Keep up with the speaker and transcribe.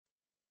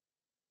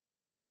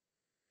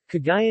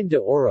Cagayan de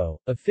Oro,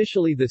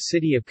 officially the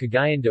city of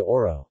Cagayan de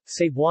Oro,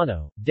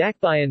 Cebuano,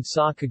 Dakbayan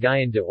sa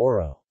Cagayan de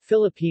Oro,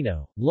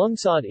 Filipino,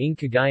 Lungsod ng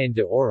Cagayan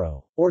de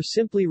Oro, or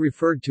simply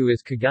referred to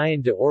as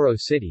Cagayan de Oro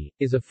City,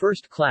 is a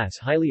first-class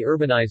highly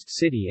urbanized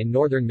city in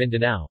northern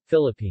Mindanao,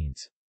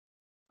 Philippines.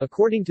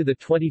 According to the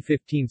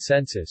 2015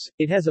 census,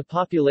 it has a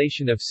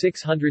population of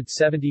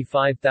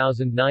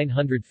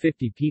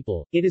 675,950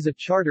 people. It is a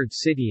chartered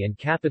city and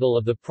capital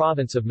of the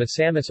province of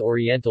Misamis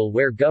Oriental,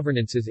 where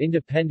governance is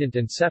independent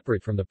and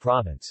separate from the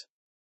province.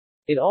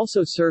 It also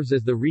serves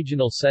as the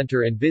regional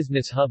center and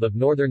business hub of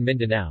northern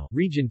Mindanao,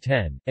 Region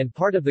 10, and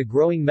part of the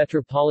growing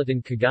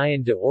metropolitan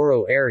Cagayan de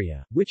Oro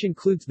area, which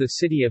includes the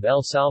city of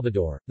El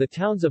Salvador, the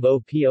towns of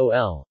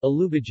Opol,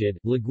 Alubijid,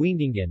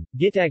 Laguindingan,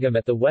 Gitagam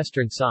at the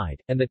western side,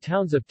 and the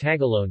towns of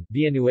Tagoloan,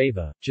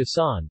 Villanueva,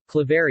 Quezon,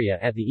 Claveria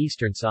at the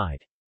eastern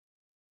side.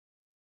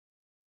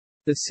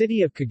 The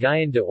city of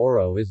Cagayan de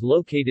Oro is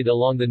located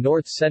along the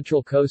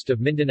north-central coast of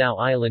Mindanao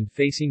Island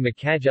facing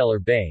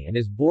Macajalar Bay and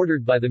is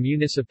bordered by the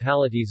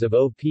municipalities of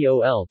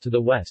Opol to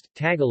the west,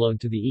 Tagoloan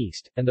to the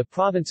east, and the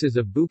provinces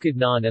of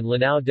Bukidnon and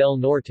Lanao del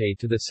Norte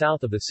to the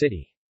south of the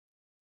city.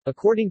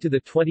 According to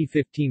the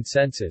 2015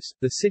 census,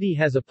 the city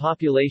has a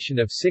population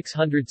of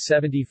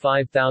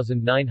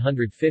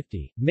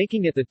 675,950,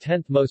 making it the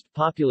 10th most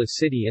populous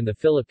city in the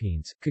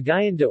Philippines.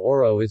 Cagayan de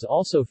Oro is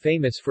also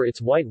famous for its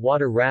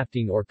whitewater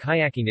rafting or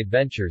kayaking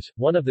adventures,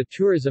 one of the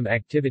tourism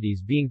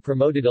activities being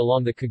promoted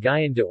along the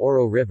Cagayan de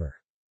Oro River.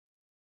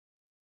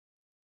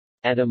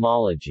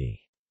 Etymology.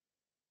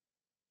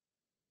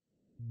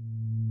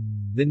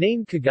 The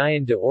name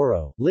Cagayan de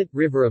Oro, lit.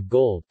 River of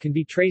Gold, can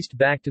be traced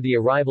back to the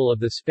arrival of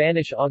the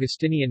Spanish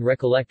Augustinian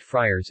Recollect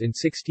friars in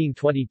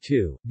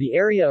 1622. The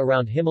area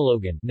around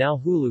Himalogan,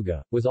 now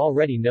Huluga, was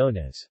already known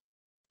as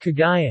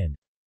Cagayan.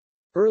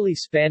 Early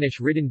Spanish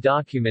written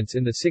documents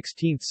in the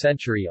 16th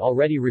century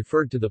already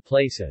referred to the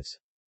place as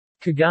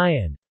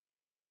Cagayan.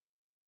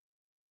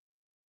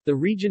 The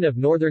region of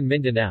northern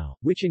Mindanao,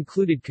 which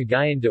included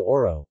Cagayan de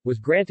Oro, was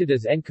granted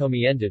as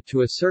encomienda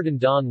to a certain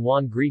Don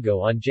Juan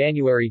Grigo on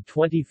January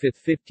 25,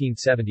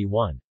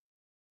 1571.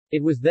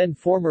 It was then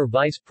former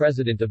Vice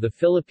President of the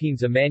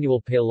Philippines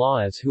Emmanuel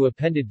Peláez who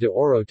appended de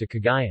Oro to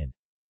Cagayan.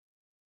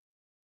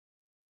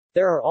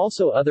 There are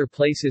also other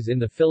places in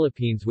the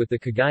Philippines with the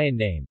Cagayan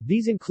name.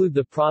 These include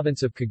the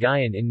province of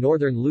Cagayan in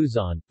northern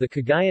Luzon, the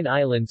Cagayan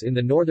Islands in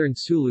the northern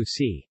Sulu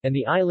Sea, and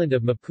the island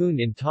of Mapun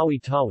in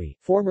Tawi-Tawi,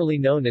 formerly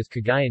known as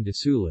Cagayan de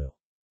Sulu.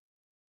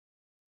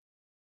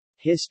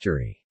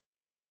 History.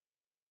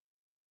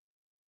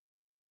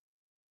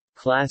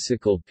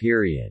 Classical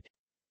period.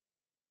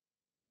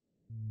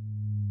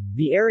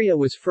 The area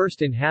was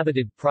first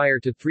inhabited prior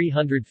to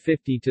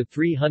 350 to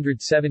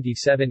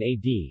 377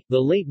 AD, the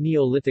late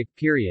Neolithic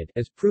period,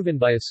 as proven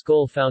by a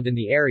skull found in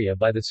the area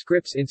by the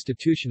Scripps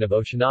Institution of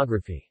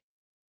Oceanography.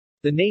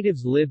 The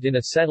natives lived in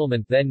a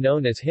settlement then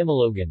known as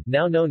Himalogan,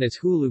 now known as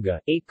Huluga,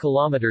 8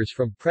 kilometers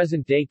from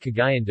present-day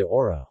Cagayan de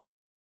Oro.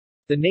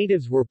 The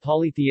natives were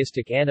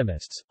polytheistic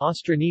animists,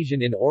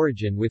 Austronesian in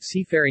origin with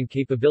seafaring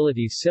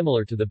capabilities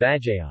similar to the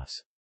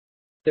Bajayas.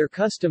 Their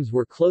customs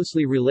were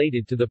closely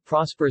related to the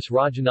prosperous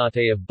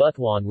Rajanate of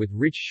Butuan with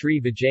rich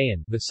Sri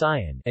Vijayan,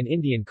 Visayan, and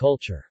Indian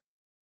culture.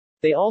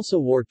 They also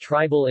wore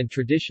tribal and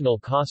traditional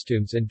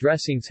costumes and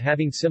dressings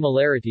having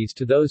similarities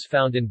to those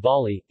found in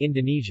Bali,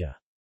 Indonesia.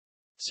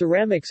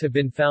 Ceramics have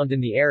been found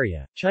in the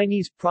area,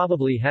 Chinese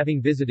probably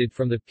having visited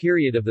from the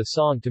period of the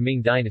Song to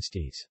Ming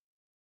dynasties.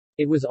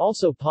 It was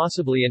also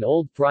possibly an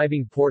old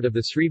thriving port of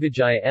the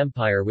Srivijaya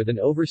Empire with an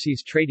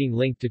overseas trading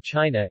link to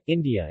China,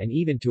 India and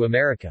even to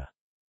America.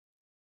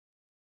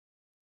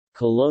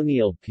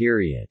 Colonial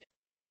period.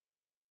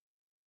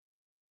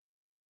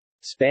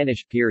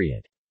 Spanish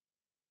period.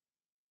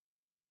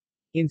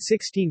 In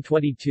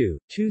 1622,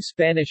 2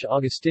 Spanish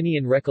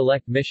Augustinian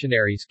Recollect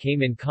missionaries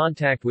came in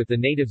contact with the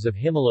natives of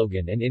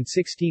Himalogan and in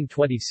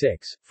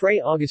 1626, Fray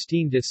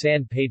Agustín de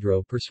San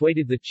Pedro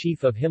persuaded the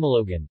chief of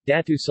Himalogan,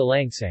 Datu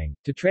Salangsang,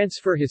 to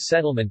transfer his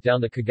settlement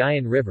down the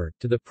Cagayan River,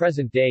 to the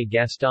present-day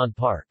Gaston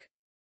Park.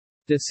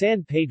 De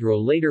San Pedro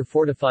later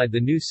fortified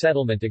the new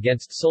settlement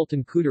against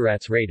Sultan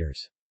Kudarat's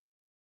raiders.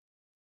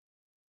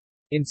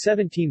 In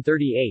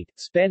 1738,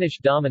 Spanish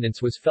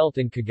dominance was felt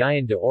in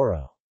Cagayan de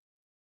Oro.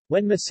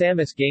 When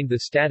Misamis gained the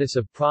status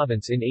of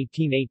province in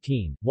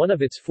 1818, one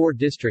of its 4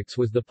 districts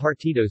was the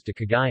Partidos de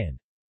Cagayan.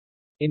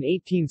 In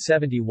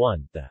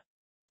 1871, the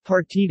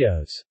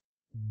Partidos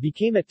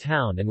became a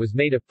town and was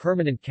made a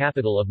permanent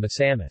capital of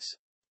Misamis.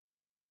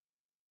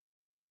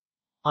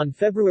 On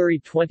February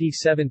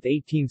 27,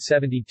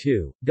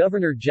 1872,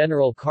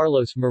 Governor-General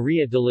Carlos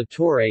Maria de la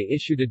Torre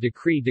issued a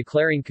decree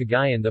declaring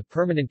Cagayan the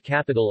permanent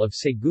capital of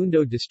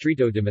Segundo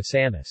Distrito de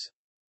Misamis.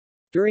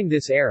 During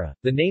this era,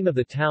 the name of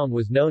the town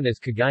was known as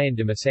Cagayan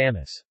de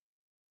Misamis.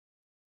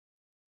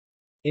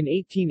 In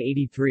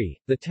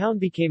 1883, the town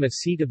became a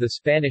seat of the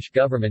Spanish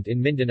government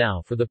in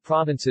Mindanao for the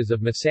provinces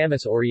of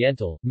Misamis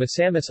Oriental,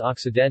 Misamis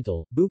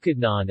Occidental,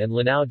 Bukidnon and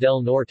Lanao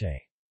del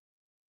Norte.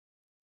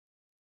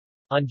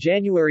 On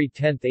January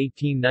 10,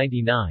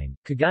 1899,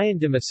 Cagayan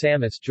de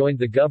Misamis joined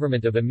the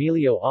government of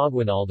Emilio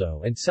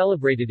Aguinaldo and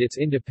celebrated its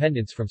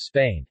independence from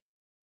Spain.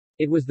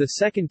 It was the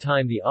second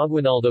time the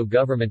Aguinaldo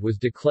government was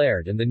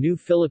declared and the new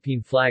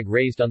Philippine flag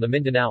raised on the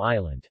Mindanao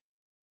island.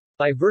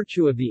 By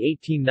virtue of the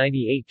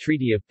 1898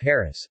 Treaty of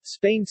Paris,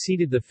 Spain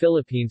ceded the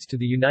Philippines to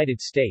the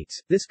United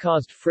States. This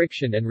caused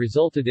friction and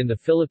resulted in the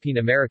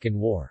Philippine-American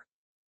War.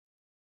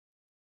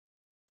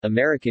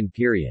 American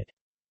period.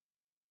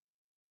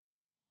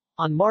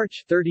 On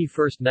March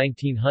 31,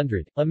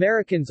 1900,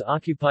 Americans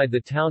occupied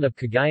the town of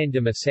Cagayan de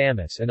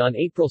Misamis and on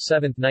April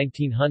 7,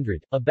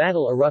 1900, a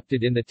battle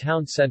erupted in the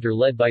town center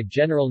led by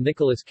General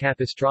Nicolas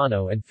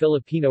Capistrano and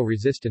Filipino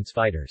resistance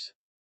fighters.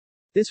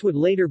 This would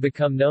later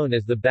become known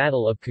as the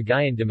Battle of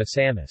Cagayan de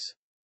Misamis.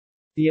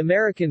 The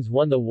Americans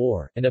won the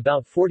war, and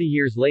about 40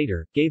 years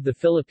later, gave the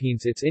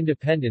Philippines its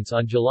independence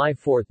on July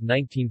 4,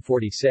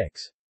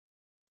 1946.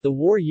 The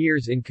war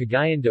years in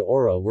Cagayan de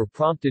Oro were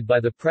prompted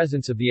by the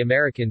presence of the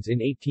Americans in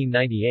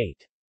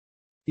 1898.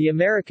 The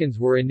Americans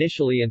were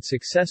initially and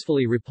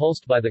successfully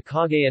repulsed by the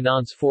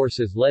Cagayanense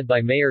forces led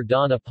by Mayor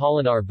Don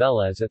Apolinar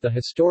Velez at the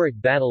historic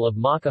Battle of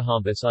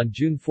Makahombas on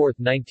June 4,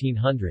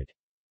 1900.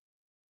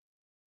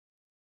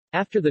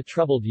 After the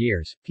troubled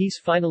years, peace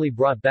finally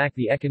brought back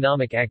the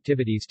economic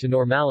activities to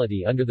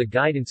normality under the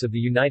guidance of the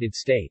United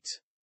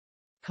States.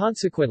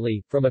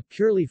 Consequently, from a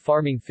purely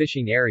farming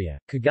fishing area,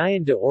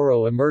 Cagayan de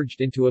Oro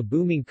emerged into a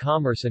booming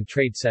commerce and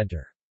trade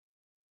center.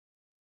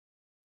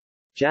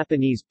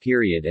 Japanese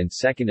period and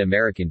Second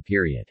American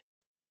period.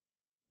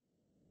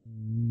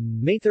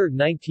 May 3,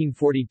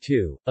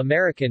 1942,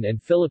 American and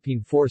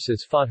Philippine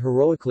forces fought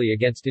heroically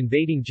against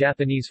invading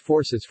Japanese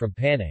forces from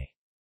Panay.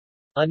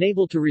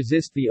 Unable to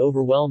resist the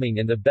overwhelming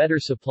and the better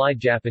supplied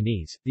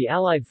Japanese, the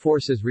Allied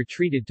forces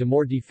retreated to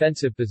more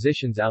defensive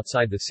positions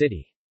outside the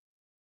city.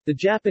 The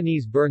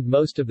Japanese burned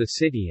most of the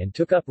city and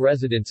took up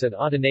residence at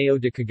Ateneo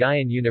de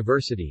Cagayan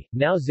University,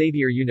 now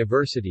Xavier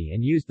University,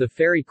 and used the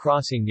ferry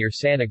crossing near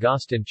San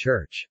Agustin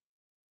Church.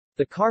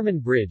 The Carmen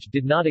Bridge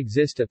did not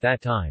exist at that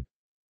time.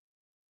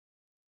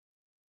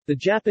 The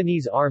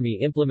Japanese army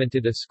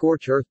implemented a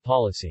scorched earth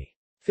policy.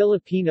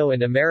 Filipino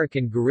and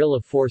American guerrilla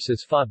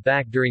forces fought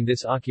back during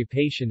this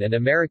occupation and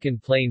American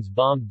planes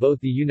bombed both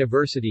the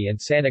university and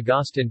San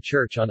Agustin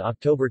Church on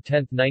October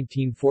 10,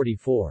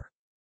 1944.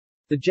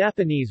 The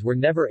Japanese were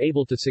never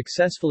able to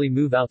successfully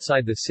move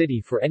outside the city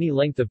for any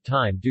length of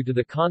time due to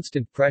the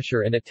constant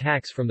pressure and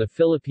attacks from the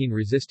Philippine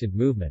resistant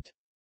movement.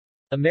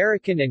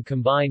 American and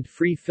combined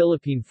Free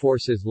Philippine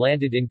forces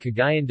landed in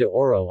Cagayan de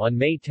Oro on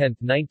May 10,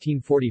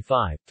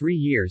 1945, 3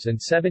 years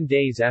and 7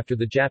 days after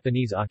the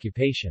Japanese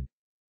occupation.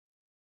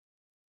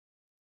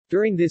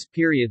 During this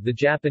period the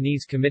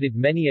Japanese committed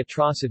many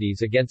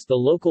atrocities against the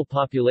local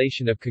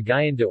population of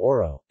Cagayan de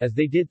Oro, as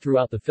they did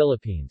throughout the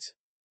Philippines.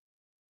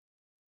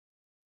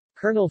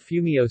 Colonel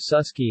Fumio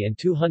Suski and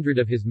 200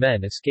 of his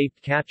men escaped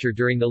capture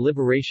during the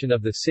liberation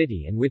of the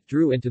city and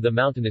withdrew into the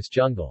mountainous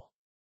jungle.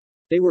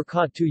 They were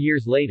caught 2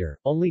 years later,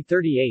 only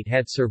 38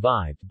 had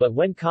survived, but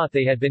when caught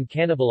they had been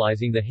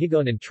cannibalizing the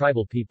Higaonon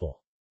tribal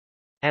people.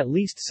 At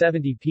least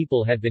 70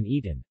 people had been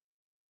eaten.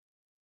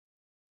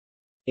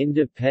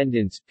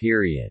 Independence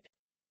period.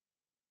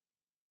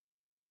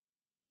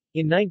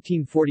 In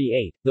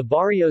 1948, the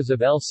barrios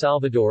of El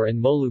Salvador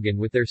and Molugan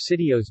with their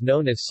sitios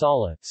known as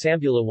Sala,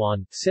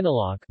 Sambulawan,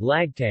 Sinaloc,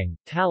 Lagtang,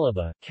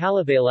 Talaba,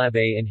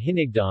 Calavalabe and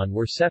Hinigdan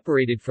were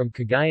separated from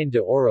Cagayan de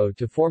Oro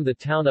to form the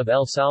town of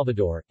El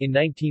Salvador. In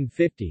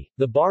 1950,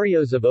 the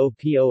barrios of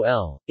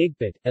Opol,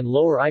 Igpat, and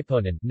Lower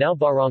Iponan, now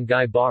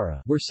Barangay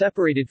Bara, were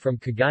separated from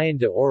Cagayan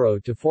de Oro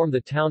to form the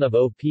town of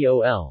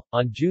Opol.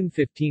 On June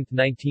 15,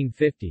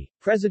 1950,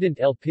 President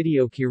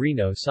Elpidio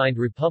Quirino signed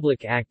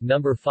Republic Act No.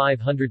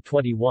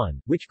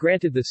 521, which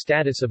granted the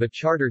status of a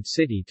chartered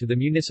city to the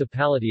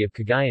municipality of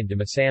Cagayan de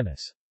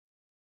Misamis.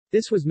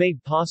 This was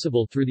made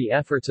possible through the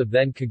efforts of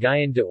then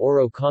Cagayan de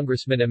Oro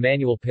Congressman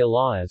Emmanuel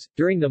Peláez.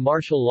 During the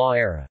martial law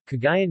era,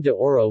 Cagayan de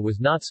Oro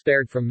was not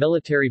spared from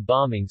military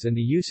bombings and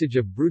the usage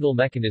of brutal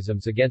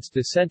mechanisms against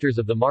dissenters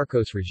of the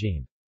Marcos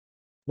regime.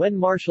 When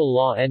martial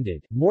law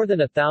ended, more than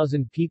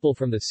 1,000 people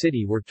from the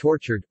city were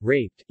tortured,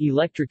 raped,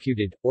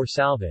 electrocuted, or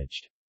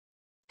salvaged.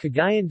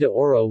 Cagayan de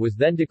Oro was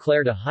then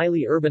declared a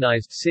highly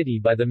urbanized city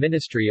by the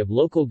Ministry of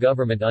Local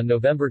Government on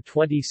November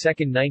 22,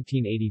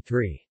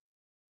 1983.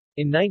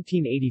 In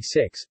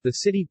 1986, the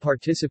city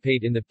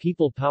participated in the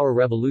People Power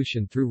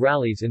Revolution through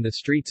rallies in the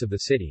streets of the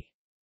city.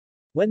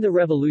 When the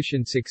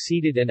revolution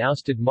succeeded and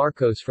ousted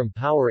Marcos from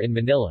power in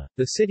Manila,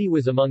 the city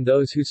was among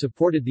those who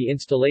supported the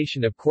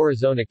installation of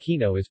Corazon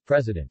Aquino as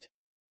president.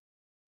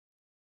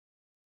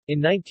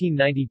 In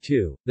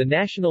 1992, the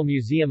National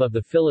Museum of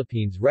the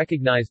Philippines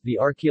recognized the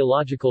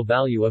archaeological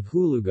value of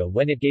Huluga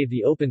when it gave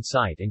the open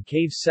site and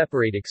caves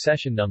separate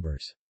accession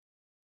numbers.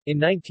 In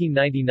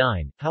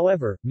 1999,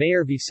 however,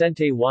 Mayor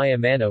Vicente Y.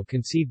 Amano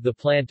conceived the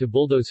plan to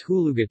bulldoze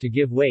Huluga to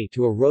give way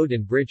to a road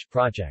and bridge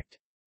project.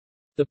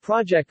 The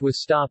project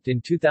was stopped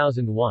in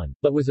 2001,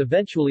 but was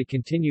eventually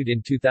continued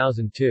in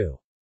 2002.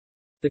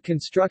 The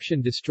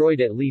construction destroyed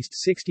at least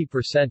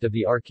 60% of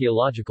the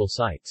archaeological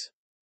site's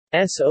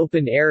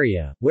open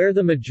area, where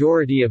the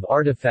majority of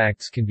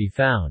artifacts can be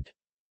found.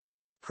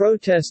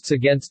 Protests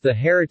against the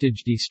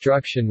heritage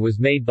destruction was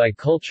made by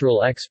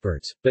cultural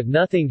experts, but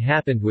nothing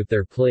happened with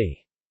their plea.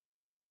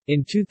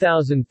 In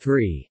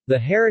 2003, the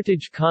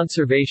Heritage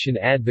Conservation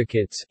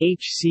Advocates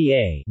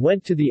 (HCA)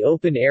 went to the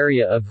open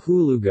area of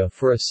Huluga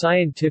for a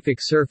scientific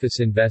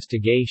surface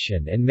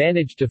investigation and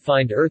managed to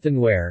find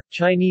earthenware,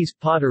 Chinese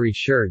pottery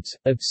sherds,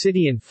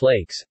 obsidian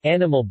flakes,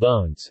 animal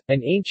bones,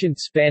 an ancient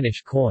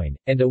Spanish coin,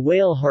 and a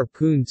whale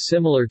harpoon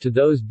similar to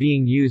those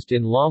being used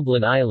in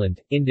Lomblan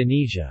Island,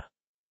 Indonesia.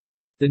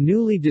 The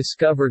newly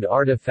discovered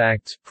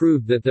artifacts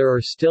proved that there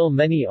are still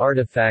many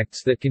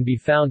artifacts that can be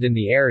found in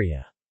the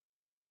area.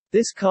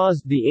 This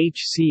caused the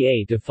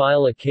HCA to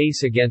file a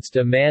case against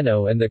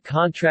Amano and the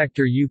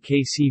contractor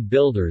UKC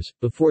Builders,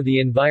 before the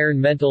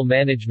Environmental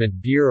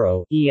Management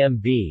Bureau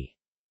 (EMB).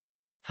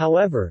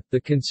 However,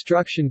 the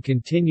construction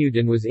continued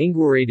and was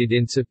inaugurated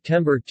in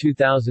September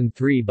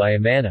 2003 by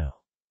Amano.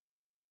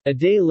 A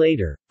day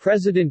later,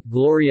 President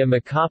Gloria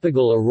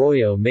Macapagal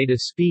Arroyo made a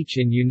speech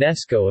in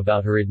UNESCO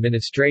about her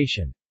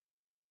administration's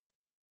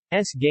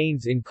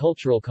gains in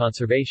cultural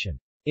conservation.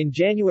 In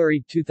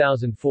January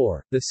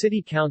 2004, the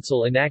City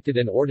Council enacted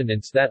an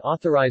ordinance that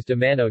authorized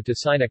Amano to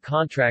sign a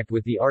contract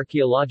with the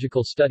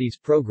Archaeological Studies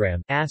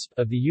Program (ASP)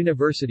 of the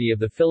University of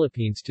the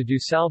Philippines to do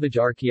salvage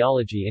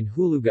archaeology in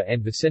Huluga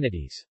and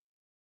vicinities.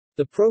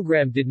 The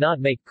program did not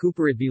make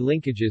Cooperatby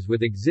linkages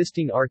with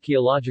existing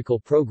archaeological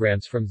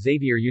programs from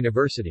Xavier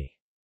University.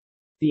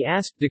 The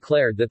ASP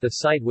declared that the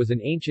site was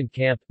an ancient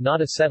camp,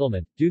 not a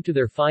settlement, due to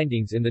their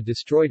findings in the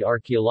destroyed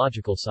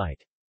archaeological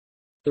site.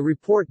 The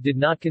report did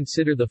not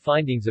consider the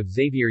findings of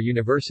Xavier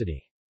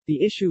University.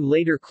 The issue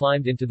later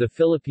climbed into the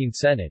Philippine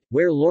Senate,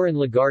 where Loren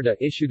Legarda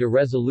issued a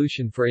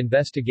resolution for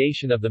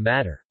investigation of the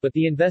matter, but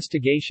the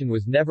investigation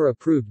was never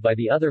approved by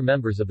the other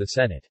members of the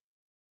Senate.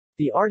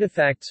 The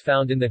artifacts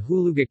found in the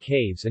Huluga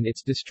Caves and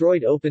its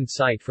destroyed open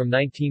site from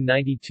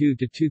 1992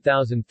 to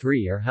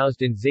 2003 are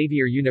housed in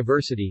Xavier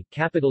University,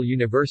 Capital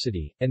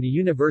University, and the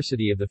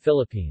University of the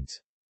Philippines.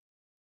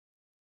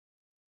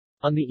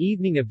 On the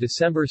evening of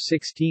December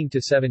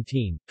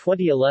 16–17,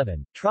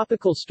 2011,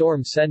 Tropical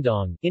Storm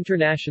Sendong,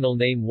 international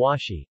name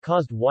Washi,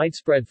 caused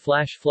widespread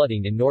flash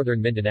flooding in northern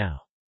Mindanao.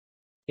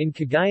 In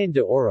Cagayan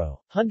de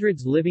Oro,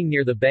 hundreds living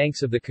near the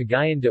banks of the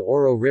Cagayan de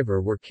Oro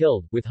River were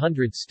killed, with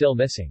hundreds still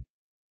missing.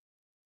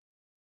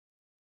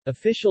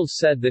 Officials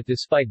said that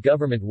despite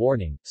government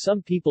warning,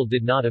 some people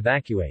did not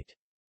evacuate.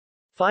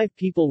 5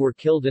 people were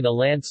killed in a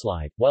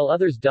landslide, while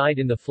others died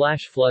in the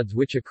flash floods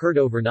which occurred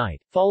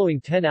overnight, following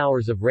 10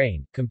 hours of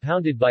rain,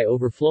 compounded by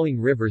overflowing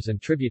rivers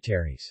and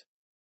tributaries.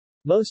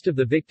 Most of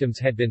the victims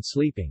had been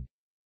sleeping.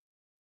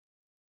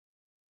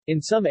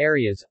 In some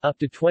areas, up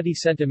to 20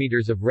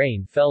 centimeters of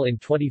rain fell in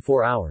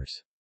 24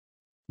 hours.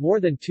 More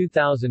than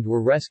 2,000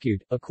 were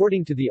rescued,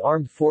 according to the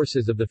Armed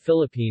Forces of the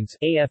Philippines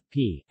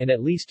 (AFP), and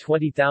at least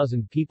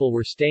 20,000 people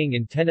were staying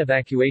in 10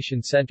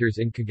 evacuation centers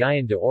in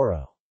Cagayan de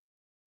Oro.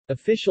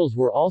 Officials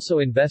were also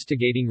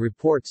investigating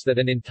reports that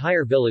an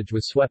entire village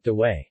was swept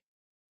away.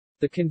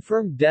 The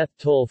confirmed death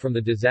toll from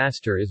the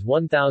disaster is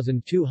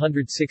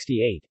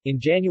 1,268. In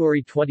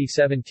January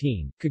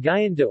 2017,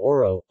 Cagayan de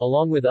Oro,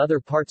 along with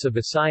other parts of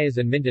Visayas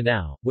and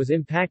Mindanao, was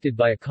impacted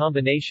by a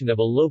combination of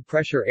a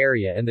low-pressure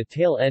area and the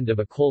tail end of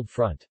a cold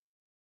front.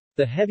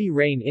 The heavy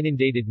rain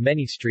inundated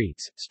many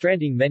streets,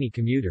 stranding many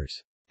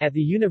commuters. At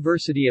the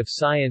University of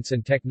Science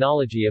and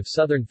Technology of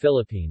Southern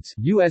Philippines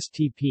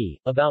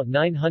USTP, about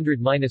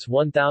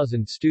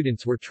 900–1,000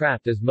 students were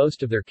trapped as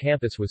most of their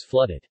campus was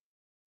flooded.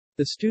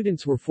 The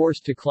students were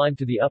forced to climb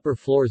to the upper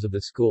floors of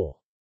the school's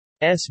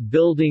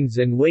buildings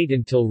and wait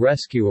until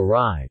rescue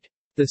arrived.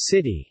 The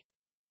city's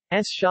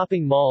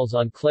shopping malls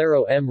on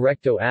Claro M.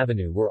 Recto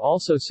Avenue were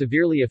also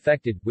severely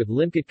affected, with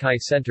Limkitkai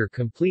Center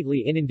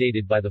completely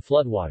inundated by the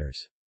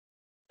floodwaters.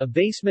 A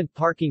basement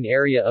parking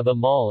area of a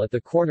mall at the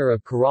corner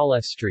of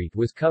Corrales Street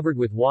was covered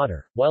with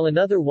water, while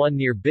another one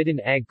near Bidin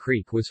Ag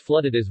Creek was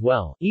flooded as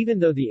well, even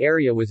though the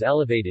area was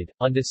elevated.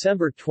 On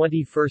December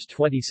 21,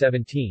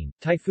 2017,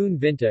 Typhoon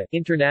Binta,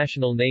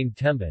 international name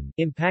Temban,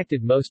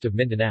 impacted most of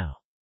Mindanao.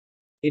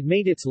 It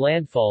made its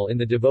landfall in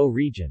the Davao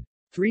region.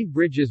 3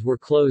 bridges were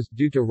closed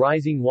due to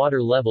rising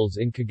water levels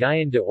in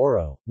Cagayan de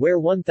Oro, where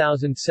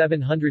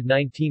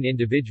 1,719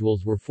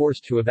 individuals were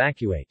forced to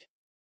evacuate.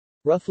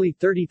 Roughly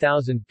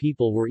 30,000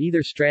 people were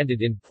either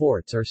stranded in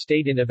ports or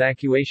stayed in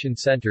evacuation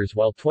centers,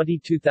 while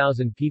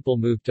 22,000 people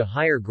moved to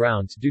higher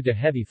grounds due to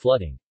heavy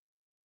flooding.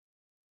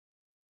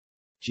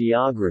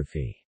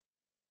 Geography.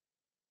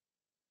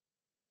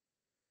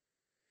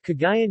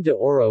 Cagayan de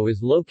Oro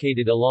is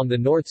located along the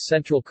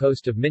north-central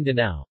coast of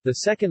Mindanao, the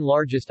second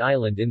largest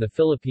island in the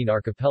Philippine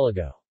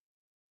archipelago.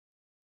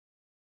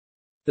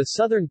 The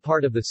southern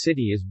part of the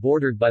city is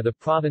bordered by the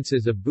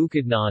provinces of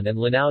Bukidnon and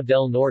Lanao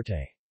del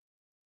Norte.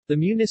 The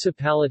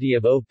municipality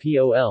of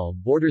Opol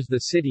borders the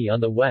city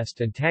on the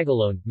west and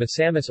Tagoloan,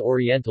 Misamis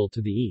Oriental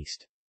to the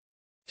east.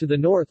 To the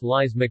north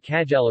lies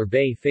Macajalar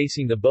Bay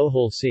facing the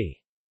Bohol Sea.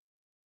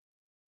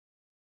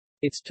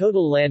 Its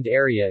total land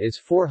area is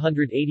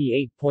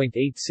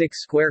 488.86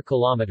 square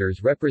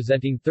kilometers,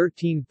 representing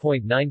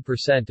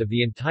 13.9% of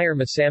the entire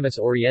Misamis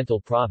Oriental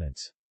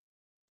province.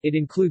 It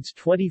includes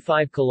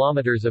 25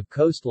 kilometers of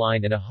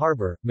coastline and a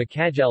harbor,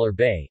 Macajalar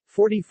Bay.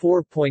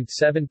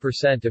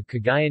 44.7% of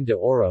Cagayan de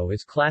Oro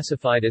is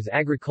classified as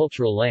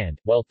agricultural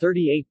land, while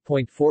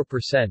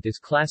 38.4% is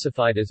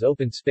classified as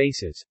open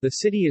spaces. The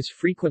city is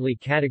frequently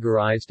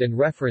categorized and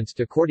referenced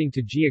according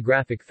to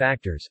geographic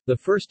factors. The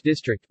first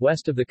district,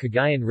 west of the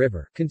Cagayan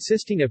River,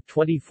 consisting of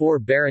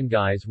 24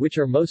 barangays which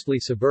are mostly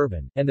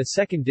suburban, and the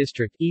second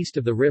district, east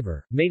of the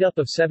river, made up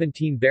of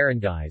 17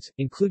 barangays,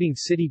 including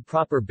city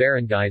proper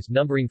barangays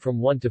numbering from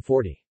 1 to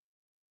 40.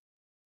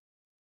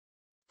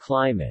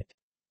 Climate.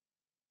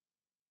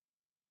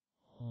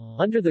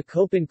 Under the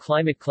Köppen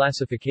climate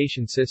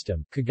classification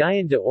system,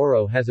 Cagayan de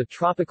Oro has a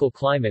tropical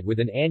climate with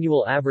an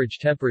annual average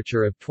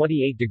temperature of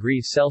 28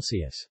 degrees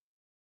Celsius.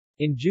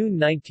 In June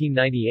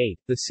 1998,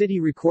 the city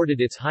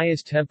recorded its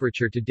highest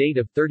temperature to date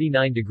of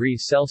 39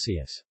 degrees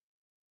Celsius.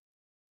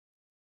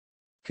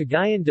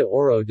 Cagayan de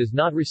Oro does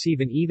not receive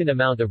an even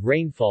amount of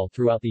rainfall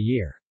throughout the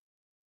year.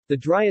 The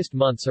driest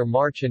months are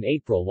March and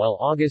April, while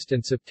August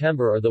and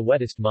September are the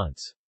wettest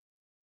months.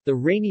 The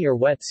rainy or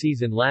wet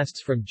season lasts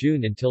from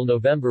June until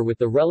November, with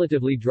the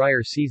relatively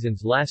drier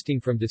seasons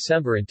lasting from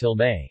December until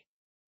May.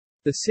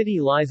 The city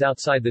lies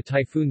outside the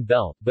typhoon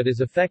belt but is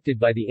affected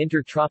by the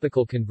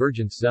intertropical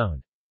convergence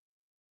zone.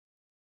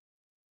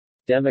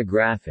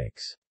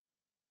 Demographics.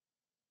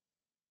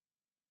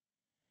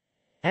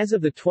 As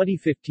of the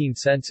 2015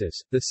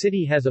 census, the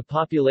city has a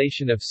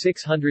population of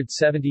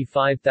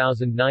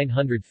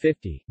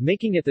 675,950,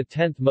 making it the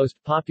 10th most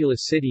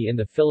populous city in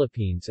the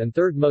Philippines and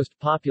third most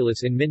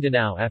populous in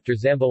Mindanao after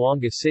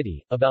Zamboanga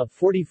City. About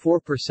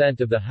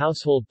 44% of the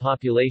household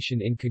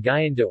population in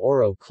Cagayan de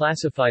Oro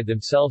classified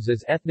themselves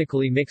as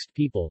ethnically mixed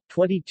people,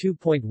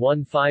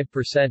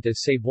 22.15%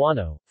 as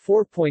Cebuano,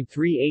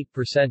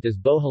 4.38% as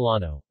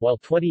Boholano, while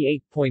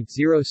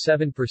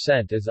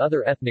 28.07% as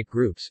other ethnic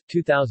groups.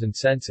 2000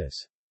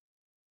 census.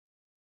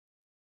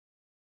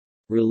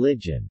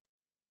 Religion.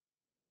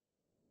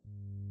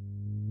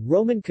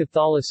 Roman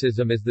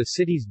Catholicism is the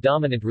city's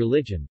dominant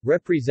religion,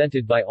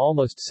 represented by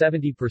almost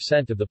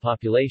 70% of the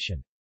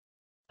population.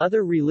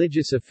 Other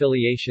religious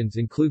affiliations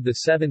include the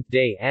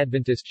Seventh-day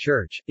Adventist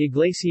Church,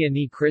 Iglesia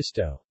ni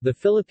Cristo, the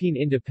Philippine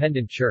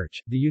Independent Church,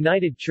 the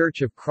United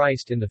Church of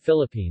Christ in the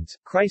Philippines,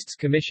 Christ's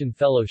Commission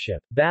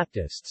Fellowship,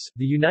 Baptists,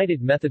 the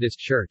United Methodist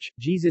Church,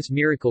 Jesus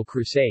Miracle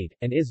Crusade,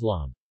 and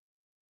Islam.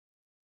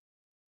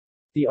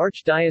 The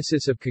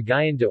Archdiocese of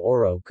Cagayan de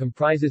Oro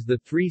comprises the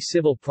three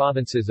civil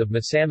provinces of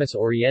Misamis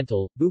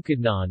Oriental,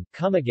 Bukidnon,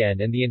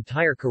 Camiguin and the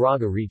entire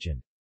Caraga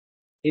region.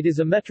 It is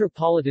a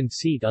metropolitan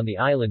seat on the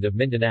island of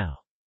Mindanao.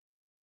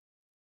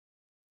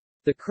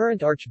 The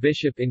current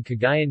Archbishop in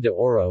Cagayan de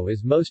Oro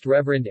is Most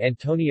Reverend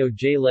Antonio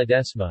J.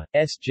 Ledesma,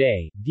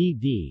 S.J.,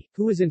 D.D.,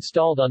 who was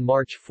installed on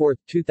March 4,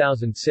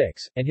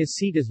 2006, and his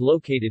seat is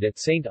located at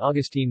St.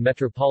 Augustine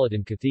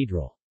Metropolitan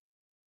Cathedral.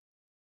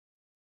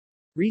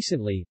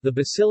 Recently, the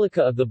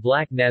Basilica of the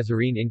Black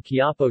Nazarene in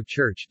Quiapo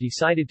Church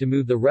decided to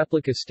move the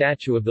replica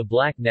statue of the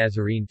Black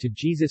Nazarene to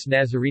Jesus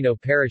Nazareno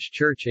Parish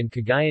Church in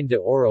Cagayan de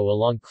Oro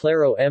along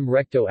Claro M.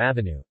 Recto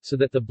Avenue, so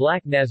that the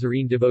Black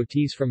Nazarene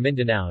devotees from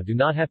Mindanao do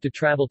not have to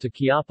travel to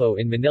Quiapo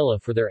in Manila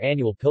for their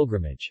annual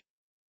pilgrimage.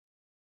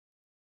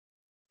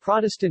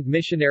 Protestant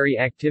missionary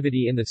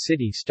activity in the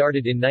city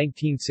started in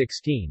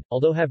 1916,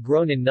 although have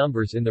grown in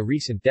numbers in the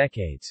recent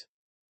decades.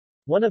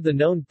 One of the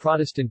known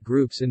Protestant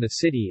groups in the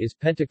city is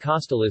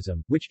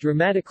Pentecostalism, which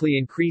dramatically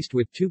increased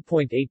with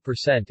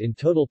 2.8% in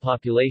total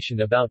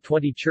population. About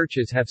 20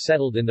 churches have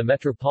settled in the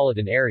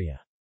metropolitan area.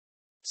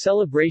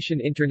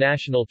 Celebration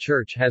International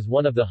Church has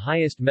one of the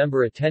highest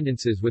member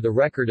attendances with a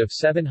record of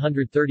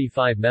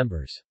 735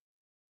 members.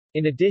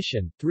 In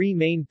addition, three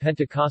main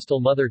Pentecostal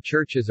mother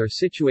churches are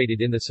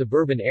situated in the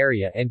suburban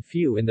area and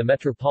few in the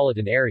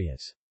metropolitan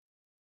areas.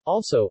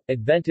 Also,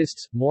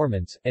 Adventists,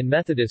 Mormons, and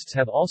Methodists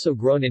have also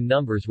grown in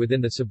numbers within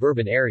the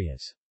suburban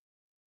areas.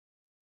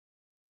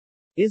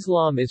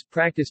 Islam is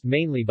practiced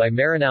mainly by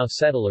Maranao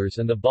settlers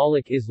and the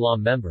Balik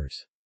Islam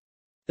members.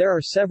 There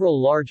are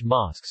several large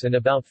mosques and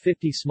about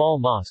 50 small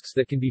mosques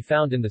that can be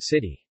found in the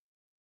city.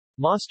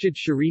 Masjid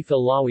Sharif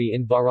Alawi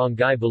in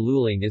Barangay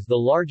Baluling is the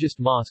largest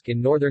mosque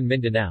in northern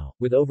Mindanao,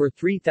 with over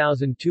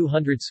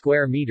 3,200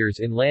 square meters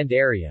in land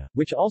area,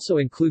 which also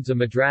includes a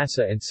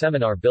madrasa and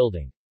seminar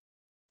building.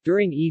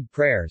 During Eid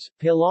prayers,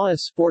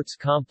 Palaas Sports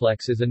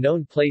Complex is a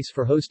known place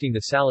for hosting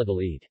the Salat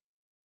al-Eid.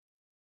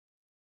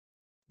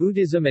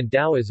 Buddhism and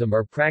Taoism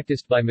are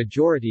practiced by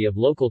majority of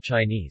local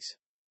Chinese.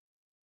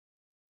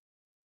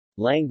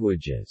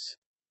 Languages.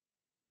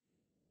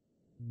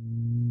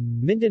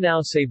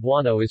 Mindanao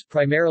Cebuano is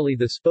primarily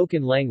the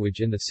spoken language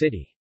in the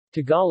city.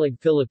 Tagalog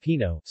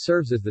Filipino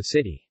serves as the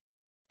city's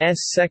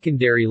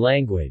secondary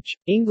language.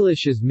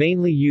 English is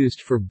mainly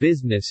used for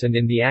business and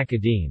in the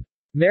academe.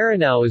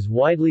 Maranao is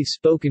widely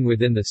spoken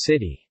within the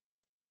city's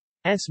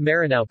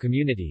Maranao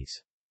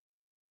communities.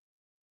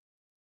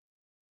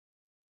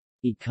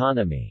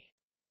 Economy.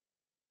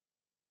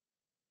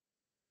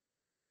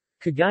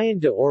 Cagayan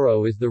de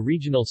Oro is the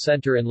regional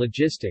center and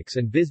logistics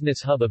and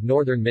business hub of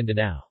northern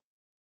Mindanao.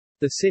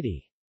 The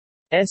city's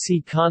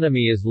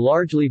economy is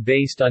largely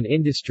based on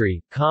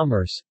industry,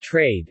 commerce,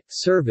 trade,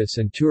 service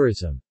and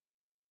tourism.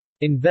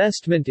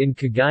 Investment in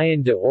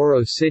Cagayan de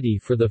Oro City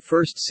for the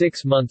first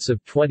 6 months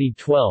of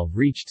 2012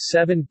 reached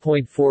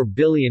 7.4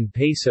 billion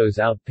pesos,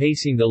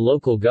 outpacing the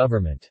local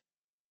government's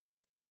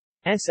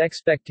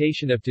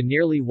expectation of to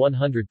nearly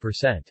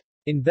 100%.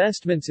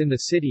 Investments in the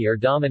city are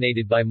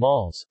dominated by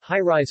malls,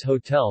 high-rise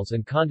hotels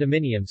and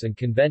condominiums and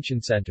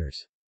convention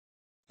centers.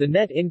 The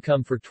net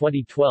income for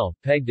 2012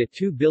 pegged at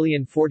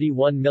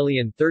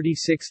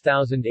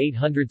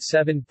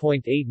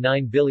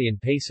 2,041,036,807.89 billion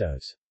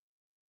pesos.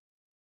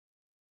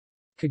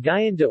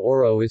 Cagayan de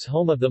Oro is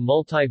home of the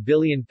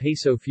multi-billion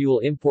peso fuel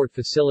import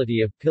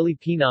facility of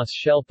Pilipinas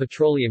Shell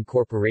Petroleum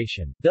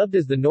Corporation, dubbed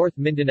as the North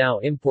Mindanao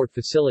Import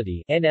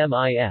Facility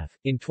 (NMIF).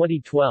 In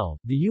 2012,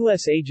 the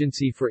U.S.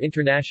 Agency for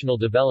International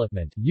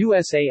Development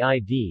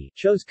 (USAID)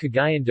 chose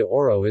Cagayan de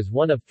Oro as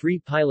one of 3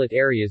 pilot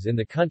areas in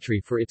the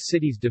country for its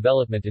city's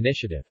development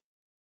initiative.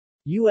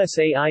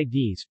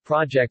 USAID's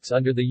projects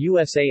under the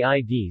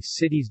USAID's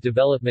Cities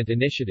Development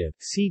Initiative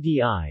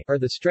 (CDI) are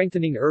the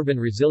Strengthening Urban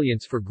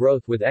Resilience for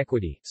Growth with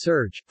Equity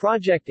 (SURGE)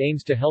 project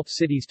aims to help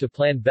cities to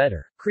plan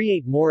better,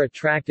 create more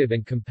attractive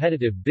and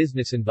competitive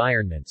business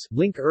environments,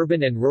 link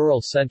urban and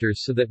rural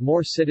centers so that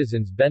more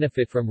citizens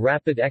benefit from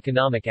rapid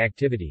economic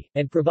activity,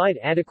 and provide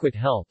adequate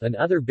health and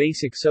other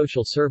basic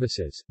social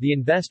services. The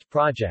INVEST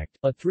project,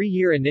 a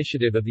 3-year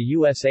initiative of the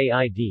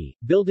USAID,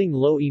 building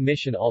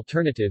low-emission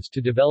alternatives to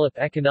develop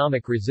economic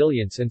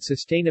resilience and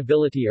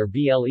sustainability or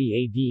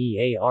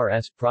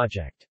BLEADEARS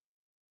project.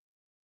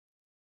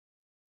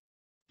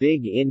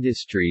 Big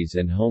industries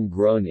and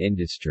homegrown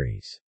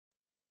industries.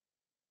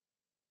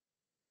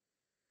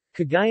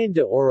 Cagayan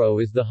de Oro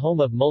is the home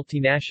of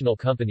multinational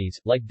companies,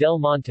 like Del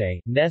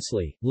Monte,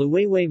 Nestle,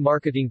 Luweway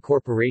Marketing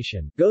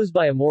Corporation, goes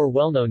by a more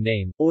well-known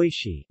name,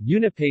 Oishi,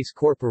 Unipace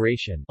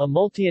Corporation, a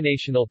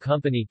multinational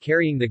company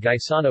carrying the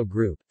Gaisano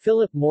Group,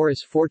 Philip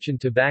Morris Fortune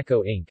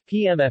Tobacco Inc.,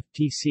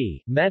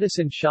 PMFTC,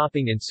 Madison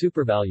Shopping and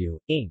Supervalue,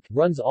 Inc.,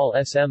 runs all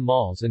SM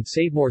malls and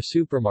Savemore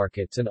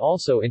supermarkets and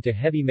also into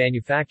heavy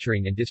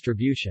manufacturing and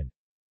distribution.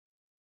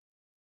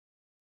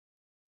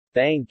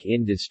 Bank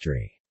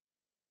industry.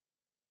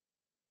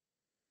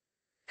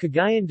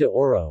 Cagayan de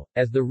Oro,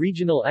 as the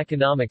regional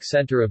economic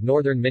center of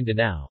northern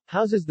Mindanao,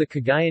 houses the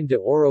Cagayan de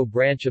Oro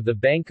branch of the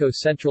Bangko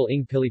Sentral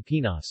ng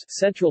Pilipinas,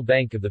 Central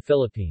Bank of the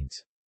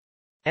Philippines.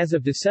 As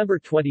of December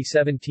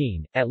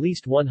 2017, at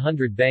least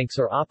 100 banks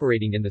are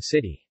operating in the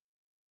city.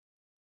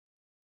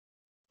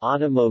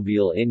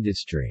 Automobile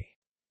industry.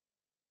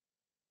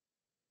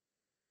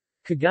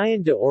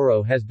 Cagayan de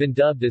Oro has been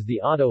dubbed as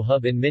the auto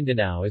hub in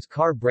Mindanao as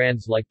car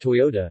brands like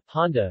Toyota,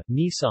 Honda,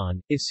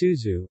 Nissan,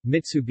 Isuzu,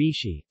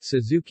 Mitsubishi,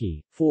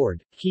 Suzuki,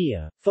 Ford,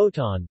 Kia,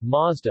 Foton,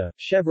 Mazda,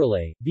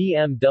 Chevrolet,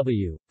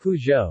 BMW,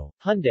 Peugeot,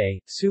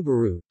 Hyundai,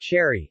 Subaru,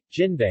 Chery,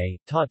 Jinbei,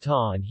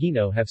 Tata and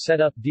Hino have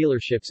set up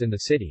dealerships in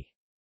the city.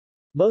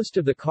 Most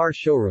of the car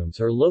showrooms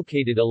are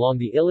located along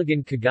the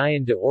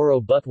Iligan-Cagayan de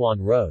Oro-Butuan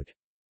Road.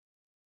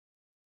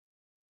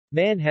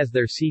 MAN has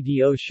their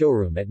CDO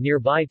showroom at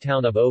nearby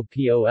town of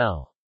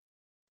Opol.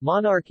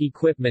 Monarch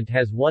Equipment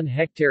has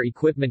 1-hectare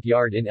equipment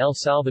yard in El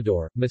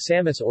Salvador,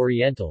 Misamis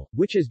Oriental,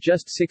 which is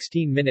just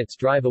 16 minutes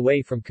drive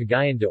away from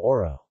Cagayan de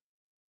Oro.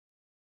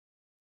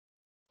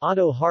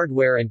 Auto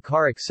hardware and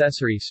car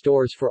accessory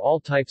stores for all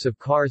types of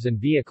cars and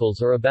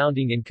vehicles are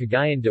abounding in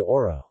Cagayan de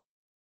Oro.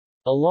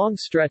 A long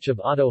stretch of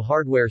auto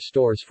hardware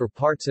stores for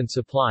parts and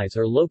supplies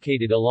are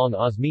located along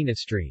Osmeña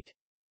Street.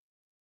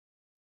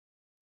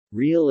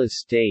 Real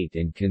estate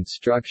and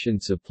construction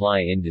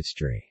supply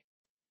industry.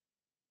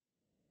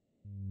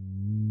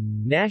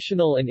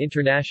 National and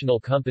international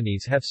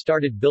companies have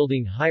started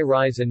building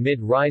high-rise and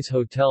mid-rise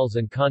hotels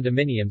and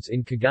condominiums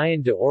in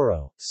Cagayan de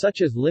Oro,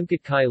 such as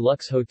Limkitkai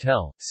Lux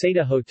Hotel,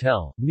 Seda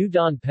Hotel, New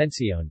Dawn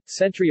Pension,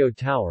 Centrio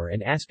Tower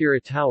and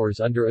Aspira Towers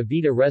under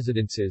Avida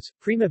Residences,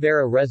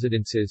 Primavera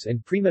Residences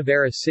and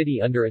Primavera City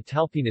under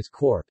Italpinas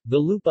Corp., The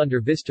Loop under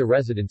Vista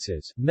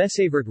Residences,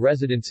 Mesavert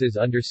Residences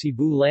under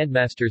Cebu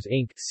Landmasters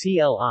Inc.,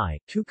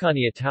 CLI,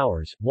 Tucania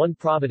Towers, One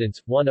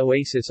Providence, One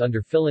Oasis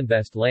under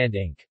Philinvest Land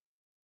Inc.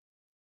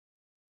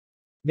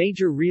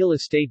 Major real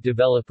estate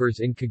developers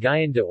in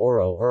Cagayan de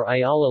Oro are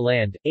Ayala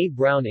Land, A.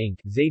 Brown Inc.,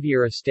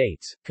 Xavier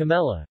Estates,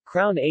 Camella,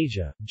 Crown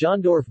Asia,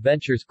 Johndorf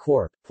Ventures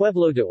Corp.,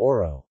 Pueblo de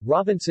Oro,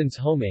 Robinson's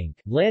Home Inc.,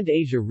 Land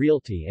Asia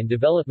Realty and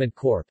Development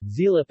Corp.,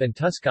 Zilip and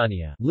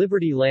Tuscania,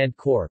 Liberty Land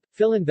Corp.,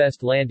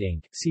 Philinvest Land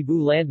Inc., Cebu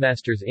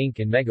Landmasters Inc.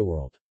 and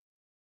Megaworld.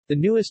 The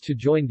newest to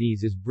join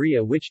these is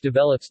Bria, which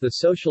develops the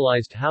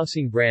socialized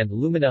housing brand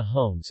Lumina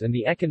Homes and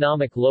the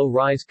economic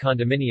low-rise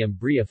condominium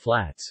Bria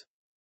Flats.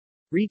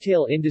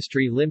 Retail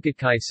industry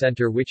Limkitkai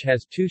Center, which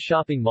has two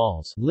shopping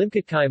malls,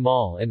 Limkitkai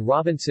Mall and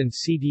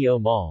Robinson's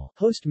CDO Mall,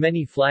 host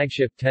many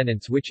flagship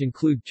tenants which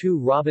include two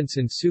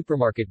Robinson's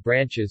supermarket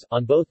branches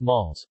on both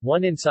malls,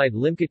 one inside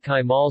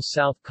Limkitkai Mall's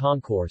South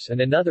Concourse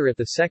and another at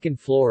the second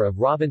floor of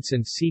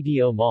Robinson's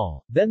CDO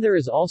Mall. Then there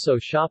is also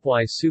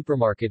Shopwise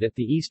Supermarket at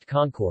the East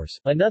Concourse,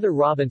 another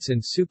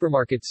Robinson's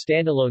Supermarket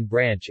standalone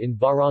branch in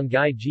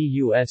Barangay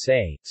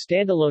GUSA,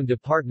 standalone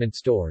department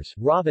stores,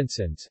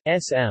 Robinson's,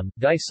 SM,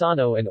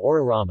 Gaisano and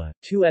Ororama,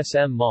 two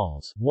SM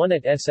malls, one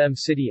at SM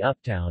City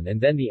Uptown and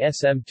then the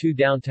SM2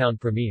 Downtown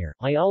Premier,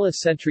 Ayala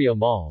Centrio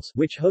malls,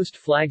 which host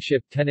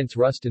flagship tenants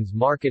Ruston's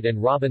Market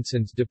and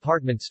Robinson's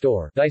Department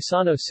Store,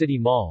 Gaisano City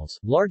malls,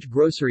 large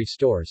grocery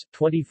stores,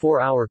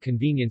 24-hour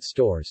convenience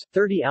stores,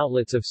 30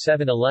 outlets of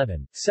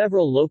 7-Eleven,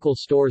 several local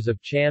stores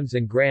of Chams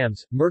and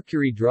Grams,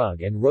 Mercury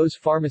Drug and Rose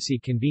Pharmacy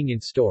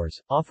convenience stores,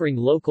 offering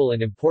local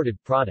and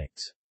imported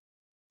products.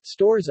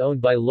 Stores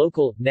owned by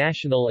local,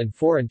 national and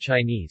foreign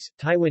Chinese,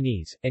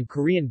 Taiwanese, and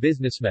Korean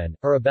businessmen,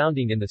 are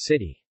abounding in the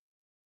city.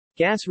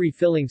 Gas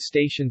refilling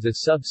stations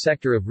as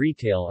sub-sector of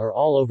retail are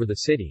all over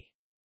the city.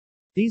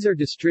 These are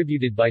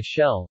distributed by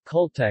Shell,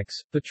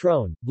 Cultex,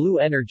 Petron, Blue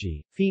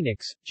Energy,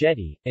 Phoenix,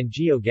 Jetty, and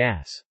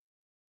Geogas.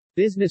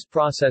 Business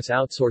process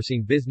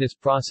outsourcing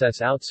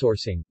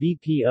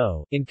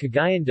BPO, in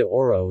Cagayan de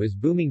Oro is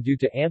booming due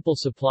to ample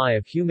supply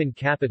of human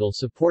capital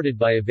supported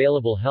by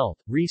available health,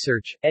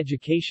 research,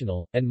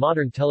 educational, and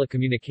modern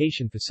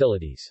telecommunication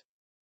facilities.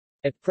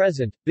 At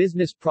present,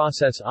 business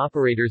process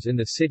operators in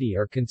the city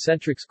are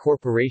Concentrix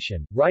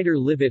Corporation, Ryder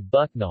Livit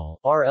Bucknall,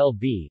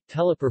 RLB,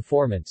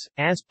 Teleperformance,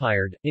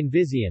 Aspired,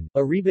 Invizion,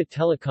 Ariba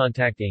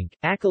Telecontact Inc.,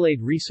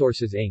 Accolade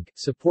Resources Inc.,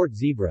 Support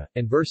Zebra,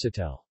 and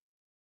Versatel.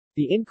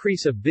 The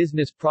increase of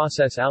business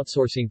process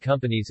outsourcing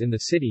companies in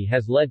the city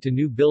has led to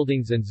new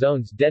buildings and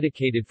zones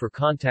dedicated for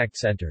contact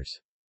centers.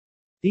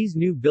 These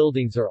new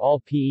buildings are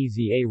all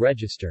PEZA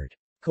registered.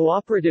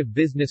 Cooperative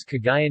Business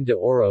Cagayan de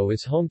Oro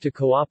is home to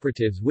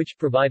cooperatives which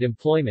provide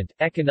employment,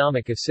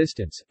 economic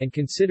assistance, and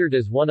considered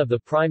as one of the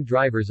prime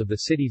drivers of the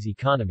city's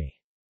economy.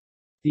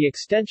 The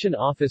Extension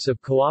Office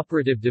of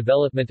Cooperative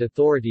Development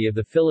Authority of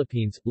the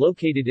Philippines,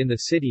 located in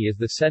the city as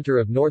the center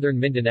of Northern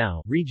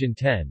Mindanao, Region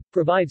 10,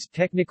 provides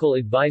technical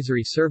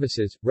advisory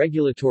services,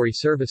 regulatory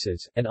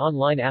services, and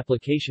online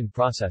application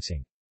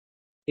processing.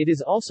 It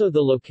is also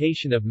the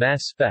location of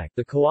MASSPEC,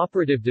 the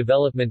Cooperative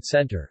Development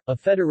Center, a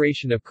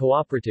federation of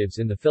cooperatives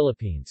in the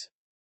Philippines.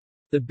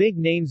 The big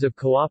names of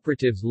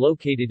cooperatives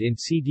located in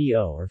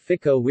CDO are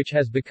FICO, which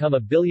has become a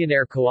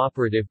billionaire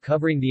cooperative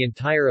covering the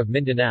entire of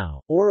Mindanao,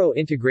 Oro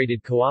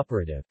Integrated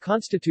Cooperative,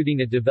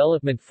 constituting a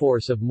development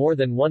force of more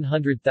than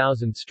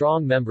 100,000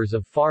 strong members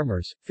of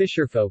farmers,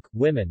 fisherfolk,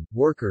 women,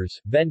 workers,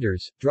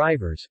 vendors,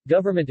 drivers,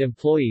 government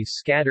employees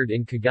scattered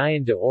in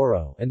Cagayan de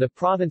Oro and the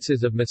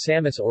provinces of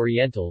Misamis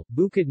Oriental,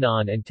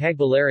 Bukidnon and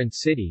Tagbilaran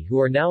City who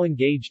are now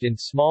engaged in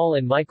small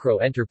and micro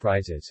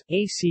enterprises.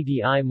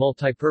 ACDI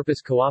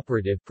Multipurpose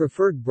Cooperative,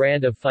 preferred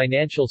brand of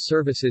financial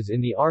services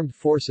in the Armed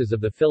Forces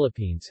of the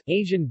Philippines.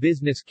 Asian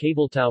Business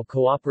Cabletao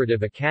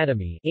Cooperative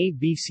Academy,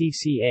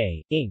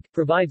 ABCCA, Inc.,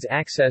 provides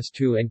access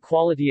to and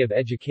quality of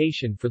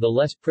education for the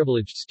less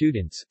privileged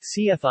students.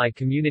 CFI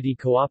Community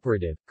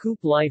Cooperative, Coop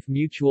Life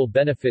Mutual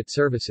Benefit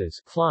Services,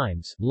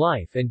 Climbs,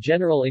 Life and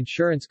General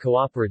Insurance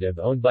Cooperative,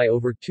 owned by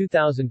over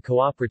 2,000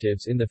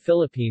 cooperatives in the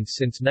Philippines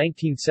since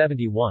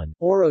 1971.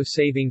 Oro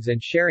Savings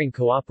and Sharing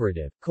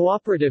Cooperative,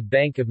 Cooperative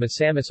Bank of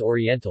Misamis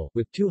Oriental,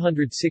 with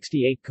 268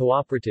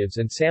 cooperatives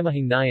and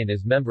Samahangnayan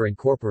as member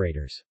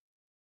incorporators.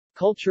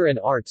 Culture and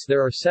arts.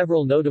 There are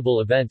several notable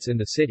events in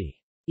the city.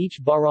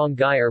 Each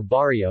barangay or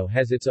barrio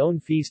has its own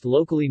feast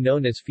locally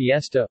known as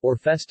fiesta, or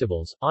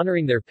festivals,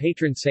 honoring their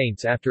patron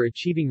saints after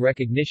achieving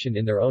recognition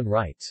in their own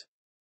rights.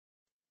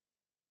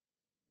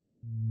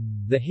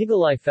 The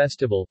Higulay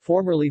Festival,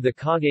 formerly the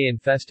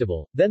Cagayan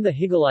Festival, then the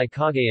Higulay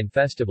Cagayan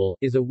Festival,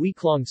 is a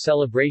week-long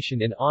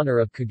celebration in honor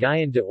of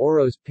Cagayan de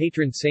Oro's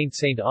patron saint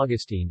Saint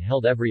Augustine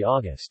held every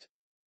August.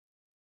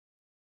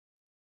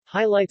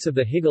 Highlights of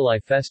the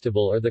Higulay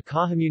Festival are the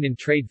Kahamunan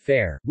Trade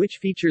Fair, which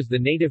features the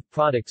native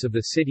products of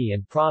the city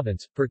and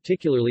province,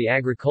 particularly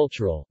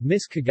agricultural,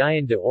 Miss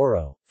Cagayan de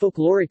Oro,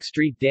 folkloric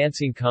street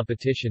dancing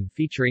competition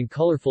featuring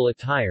colorful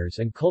attires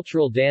and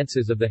cultural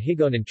dances of the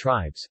Higaonon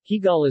tribes,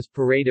 Higala's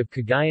Parade of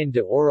Cagayan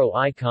de Oro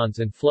icons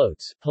and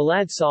floats,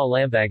 Halad sa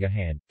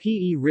Lambagahan,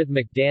 PE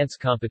rhythmic dance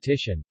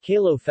competition,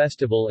 Kalo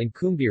Festival and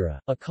Kumbira,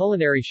 a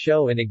culinary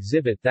show and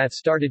exhibit that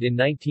started in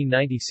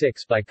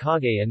 1996 by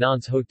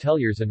Cagayanon's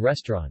hoteliers and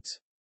restaurants.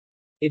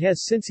 It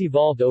has since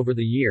evolved over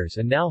the years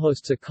and now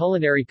hosts a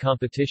culinary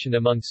competition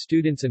among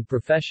students and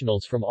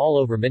professionals from all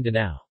over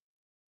Mindanao.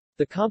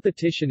 The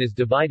competition is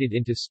divided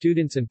into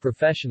students and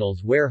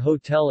professionals where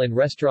hotel and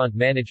restaurant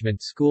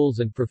management schools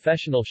and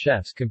professional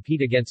chefs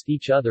compete against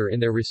each other in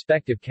their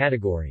respective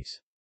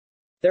categories.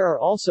 There are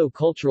also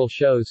cultural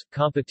shows,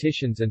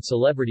 competitions and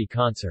celebrity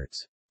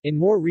concerts. In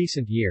more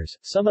recent years,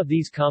 some of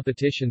these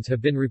competitions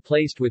have been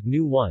replaced with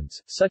new ones,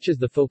 such as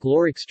the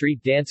folkloric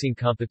street dancing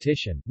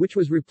competition, which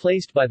was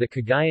replaced by the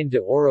Cagayan de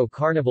Oro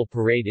Carnival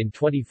Parade in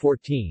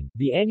 2014.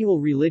 The annual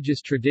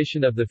religious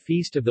tradition of the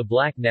Feast of the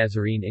Black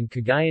Nazarene in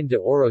Cagayan de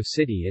Oro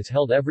City is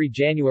held every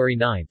January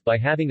 9 by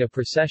having a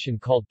procession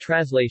called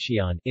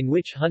Traslacion, in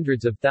which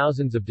hundreds of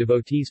thousands of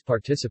devotees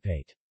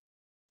participate.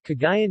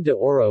 Cagayan de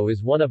Oro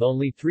is one of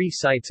only 3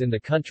 sites in the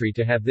country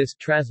to have this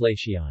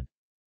Traslacion.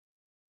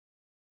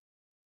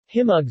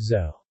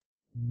 Himugso,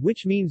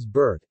 which means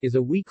birth, is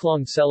a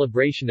week-long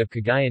celebration of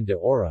Cagayan de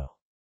Oro's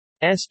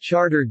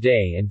Charter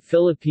Day and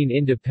Philippine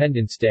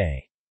Independence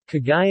Day.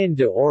 Cagayan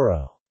de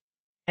Oro's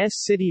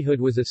cityhood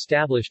was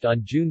established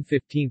on June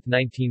 15,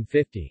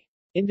 1950.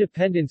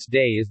 Independence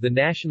Day is the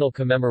national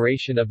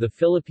commemoration of the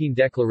Philippine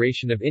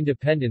Declaration of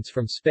Independence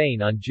from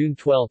Spain on June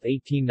 12,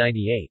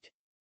 1898.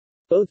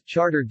 Both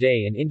Charter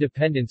Day and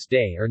Independence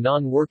Day are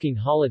non-working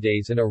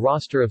holidays, and a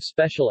roster of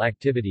special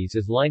activities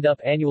is lined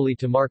up annually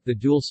to mark the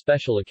dual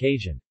special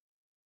occasion.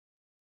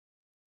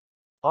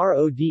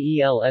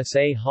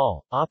 Rodelsa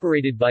Hall,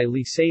 operated by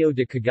Liceo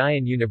de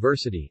Cagayan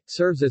University,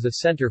 serves as a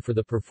center for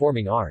the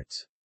performing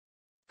arts.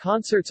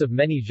 Concerts of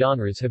many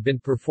genres have been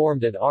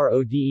performed at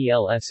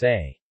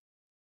Rodelsa.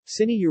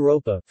 Cine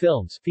Europa,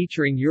 films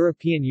featuring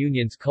European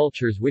Union's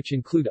cultures which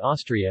include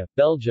Austria,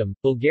 Belgium,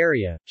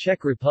 Bulgaria,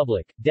 Czech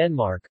Republic,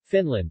 Denmark,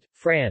 Finland,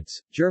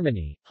 France,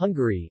 Germany,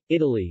 Hungary,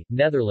 Italy,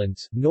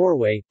 Netherlands,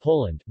 Norway,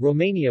 Poland,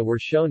 Romania were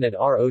shown at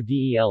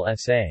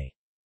Rodelsa.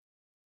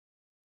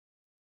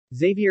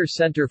 Xavier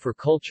Center for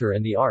Culture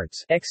and the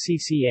Arts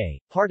XCCA,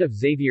 part of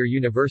Xavier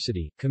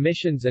University,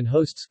 commissions and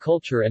hosts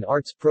culture and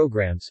arts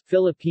programs,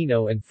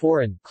 Filipino and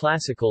foreign,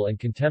 classical and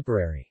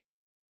contemporary.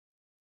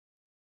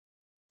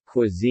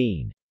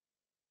 Cuisine.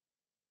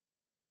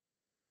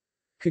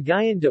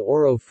 Cagayan de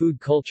Oro food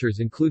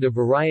cultures include a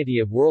variety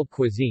of world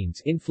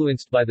cuisines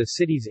influenced by the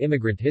city's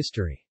immigrant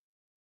history.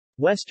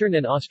 Western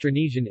and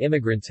Austronesian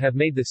immigrants have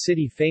made the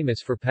city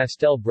famous for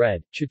pastel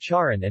bread,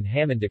 chicharon and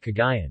jamon de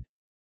Cagayan.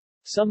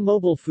 Some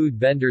mobile food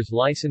vendors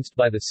licensed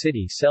by the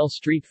city sell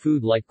street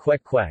food like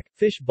kwek-kwek,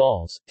 fish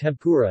balls,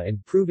 tempura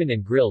and proven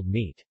and grilled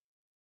meat.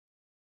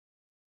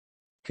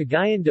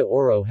 Cagayan de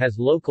Oro has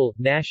local,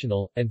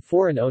 national, and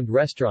foreign-owned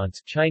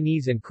restaurants,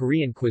 Chinese and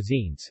Korean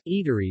cuisines,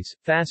 eateries,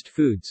 fast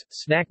foods,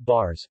 snack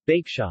bars,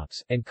 bake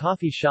shops, and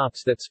coffee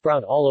shops that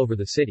sprout all over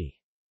the city.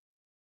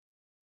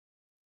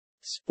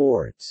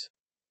 Sports.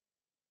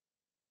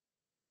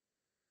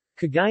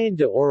 Cagayan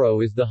de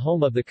Oro is the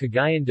home of the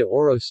Cagayan de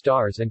Oro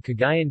Stars and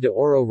Cagayan de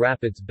Oro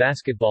Rapids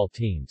basketball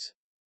teams.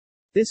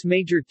 This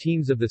major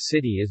teams of the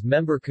city is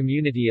member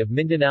community of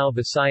Mindanao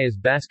Visayas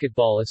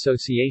Basketball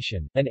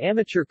Association, an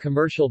amateur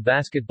commercial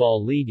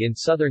basketball league in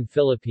southern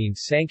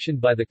Philippines sanctioned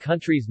by the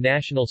country's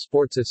National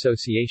Sports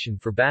Association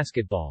for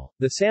Basketball,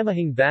 the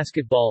Samahang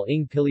Basketball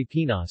ng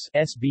Pilipinas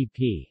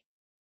SBP.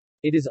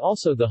 It is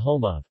also the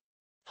home of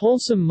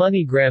Wholesome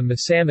Moneygram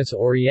Misamis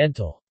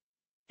Oriental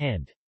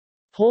and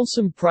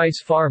Wholesome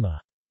Price Pharma,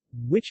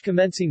 which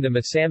commencing the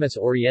Misamis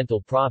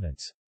Oriental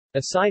province.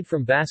 Aside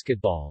from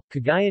basketball,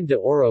 Cagayan de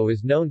Oro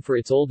is known for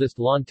its oldest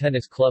lawn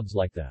tennis clubs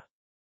like the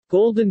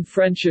Golden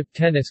Friendship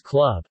Tennis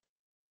Club.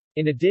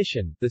 In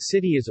addition, the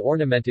city is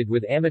ornamented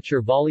with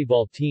amateur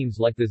volleyball teams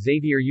like the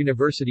Xavier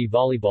University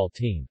volleyball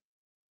team.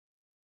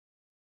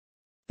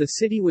 The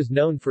city was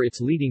known for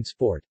its leading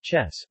sport,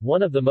 chess,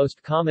 one of the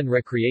most common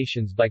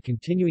recreations by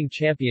continuing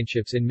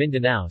championships in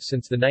Mindanao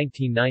since the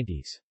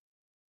 1990s.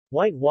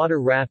 White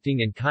water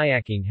rafting and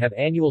kayaking have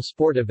annual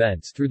sport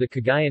events through the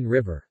Cagayan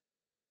River.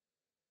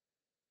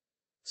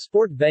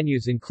 Sport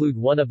venues include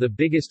one of the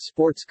biggest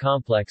sports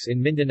complex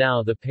in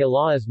Mindanao, the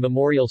Pelaez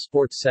Memorial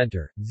Sports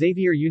Center,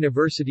 Xavier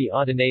University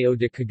Ateneo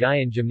de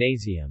Cagayan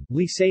Gymnasium,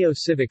 Liceo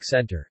Civic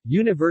Center,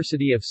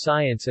 University of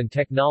Science and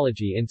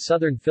Technology in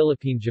Southern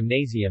Philippine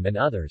Gymnasium and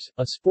others,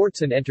 a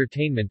sports and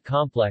entertainment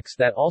complex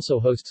that also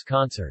hosts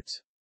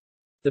concerts.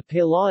 The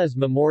Pelaez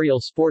Memorial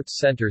Sports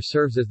Center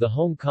serves as the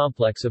home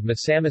complex of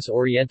Misamis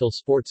Oriental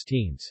sports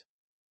teams.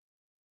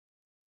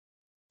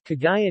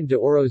 Cagayan de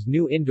Oro's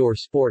new indoor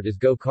sport is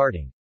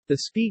go-karting. The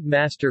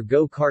Speedmaster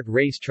go-kart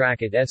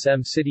racetrack at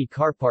SM City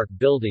Car Park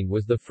Building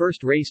was the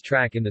first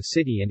racetrack in the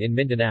city and in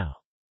Mindanao.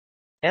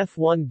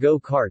 F1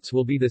 go-karts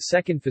will be the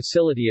second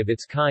facility of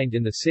its kind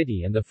in the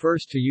city and the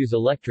first to use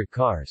electric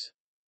cars.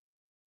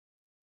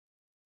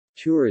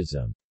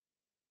 Tourism.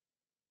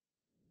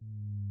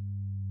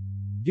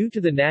 Due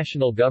to the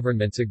national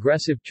government's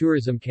aggressive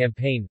tourism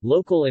campaign,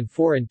 local and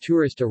foreign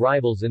tourist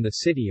arrivals in the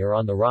city are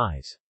on the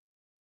rise.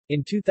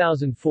 In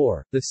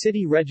 2004, the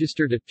city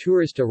registered a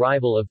tourist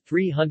arrival of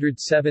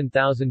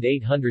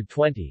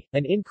 307,820,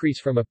 an increase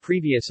from a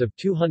previous of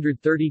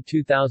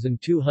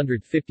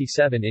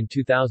 232,257 in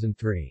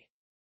 2003.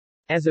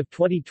 As of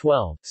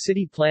 2012,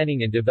 City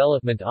Planning and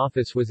Development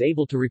Office was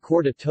able to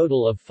record a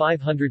total of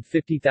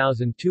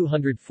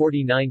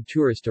 550,249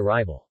 tourist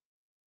arrival.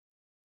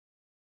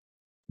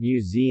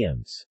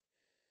 Museums.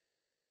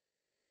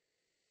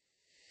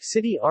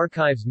 City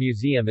Archives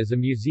Museum is a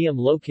museum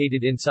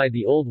located inside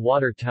the old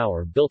water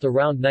tower built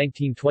around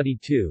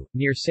 1922,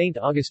 near St.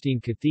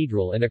 Augustine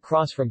Cathedral and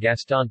across from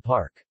Gaston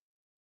Park.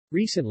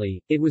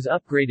 Recently, it was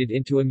upgraded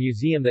into a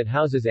museum that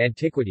houses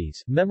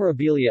antiquities,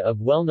 memorabilia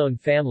of well-known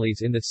families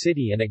in the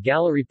city and a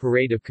gallery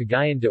parade of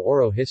Cagayan de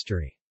Oro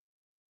history.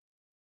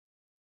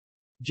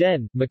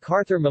 Gen.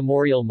 MacArthur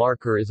Memorial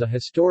Marker is a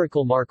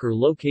historical marker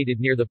located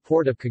near the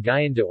port of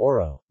Cagayan de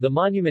Oro. The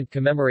monument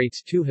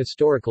commemorates two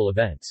historical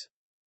events.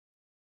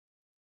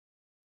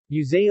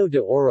 Museo de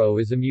Oro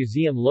is a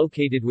museum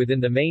located within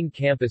the main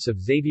campus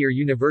of Xavier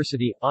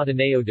University,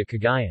 Ateneo de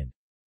Cagayan.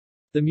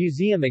 The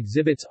museum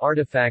exhibits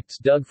artifacts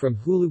dug from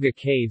Huluga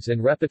caves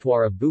and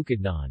repertoire of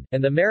Bukidnon,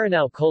 and the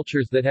Maranao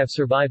cultures that have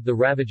survived the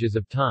ravages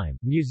of time.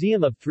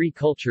 Museum of Three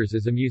Cultures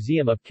is a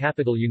museum of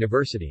Capital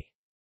University.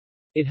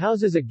 It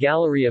houses a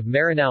gallery of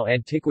Maranao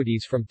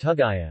antiquities from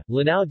Tugaya,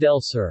 Lanao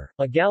del Sur,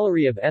 a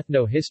gallery of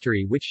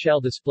ethno-history which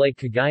shall display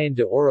Cagayan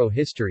de Oro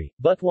history,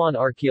 Butuan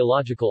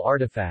archaeological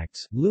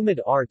artifacts, Lumad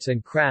arts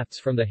and crafts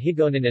from the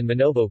Higaonon and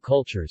Manobo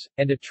cultures,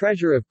 and a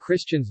treasure of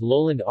Christians'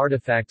 lowland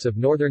artifacts of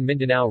northern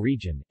Mindanao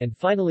region, and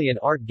finally an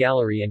art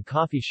gallery and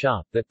coffee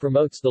shop that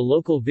promotes the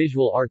local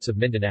visual arts of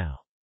Mindanao.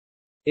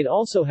 It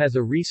also has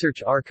a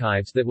research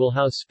archives that will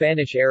house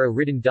Spanish-era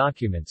written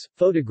documents,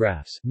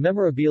 photographs,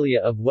 memorabilia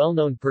of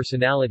well-known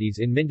personalities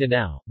in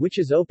Mindanao, which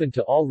is open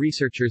to all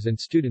researchers and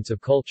students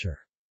of culture.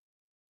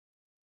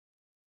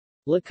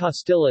 La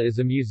Costilla is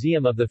a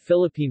museum of the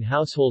Philippine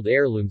household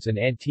heirlooms and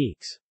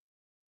antiques.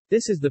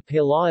 This is the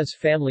Pelaez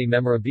family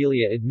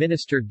memorabilia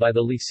administered by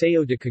the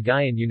Liceo de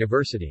Cagayan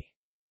University.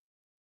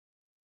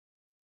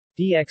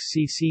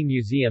 DXCC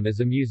Museum is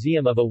a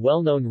museum of a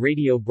well-known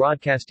radio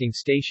broadcasting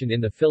station in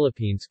the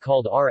Philippines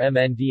called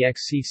RMN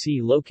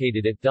DXCC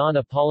located at Don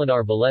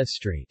Apolinar Velez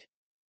Street.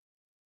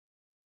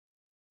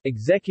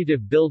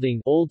 Executive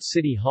Building Old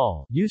City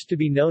Hall used to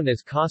be known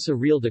as Casa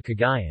Real de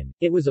Cagayan.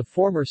 It was a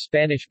former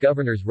Spanish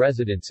governor's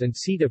residence and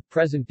seat of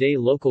present-day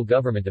local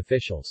government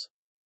officials.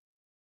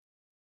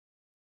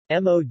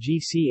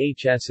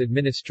 MOGCHS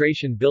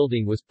Administration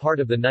Building was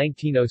part of the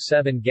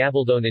 1907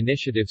 Gabaldon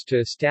initiatives to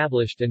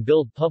establish and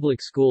build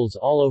public schools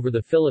all over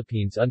the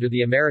Philippines under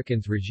the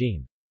Americans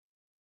regime.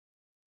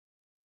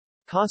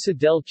 Casa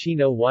del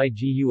Chino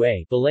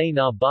Ygua Balay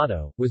na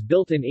Bato, was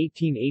built in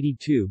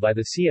 1882 by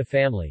the Sia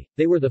family.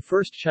 They were the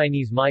first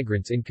Chinese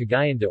migrants in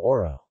Cagayan de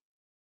Oro.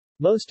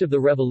 Most of the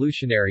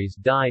revolutionaries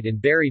died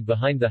and buried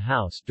behind the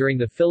house during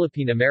the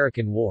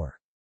Philippine-American War.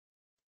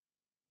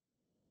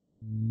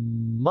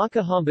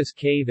 Macahambas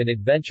Cave and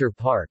Adventure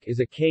Park is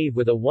a cave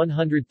with a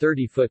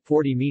 130-foot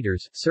 40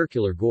 meters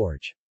circular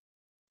gorge.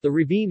 The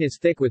ravine is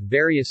thick with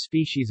various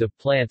species of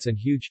plants and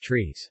huge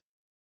trees.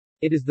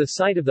 It is the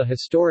site of the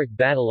historic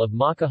Battle of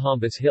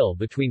Macahambas Hill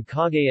between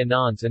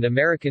Cagayanons and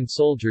American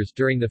soldiers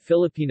during the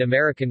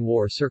Philippine-American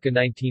War circa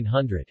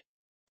 1900.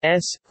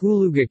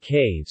 Huluga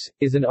Caves,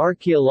 is an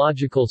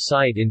archaeological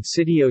site in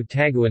Sitio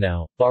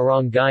Taguanao,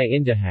 Barangay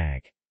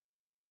Indahag.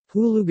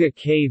 Huluga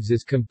Caves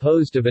is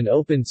composed of an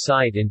open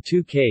site and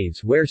two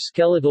caves where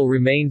skeletal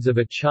remains of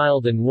a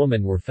child and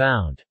woman were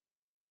found.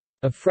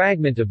 A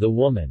fragment of the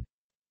woman's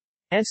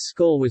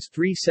skull was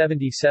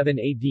 377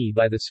 AD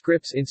by the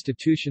Scripps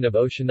Institution of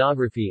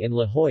Oceanography in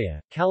La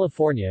Jolla,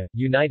 California,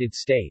 United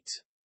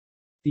States.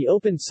 The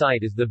open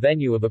site is the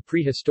venue of a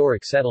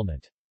prehistoric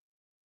settlement.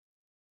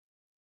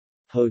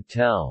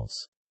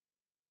 Hotels.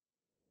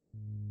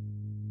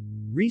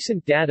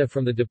 Recent data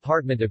from the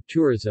Department of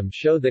Tourism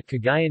show that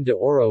Cagayan de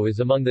Oro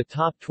is among the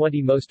top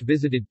 20 most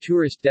visited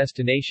tourist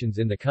destinations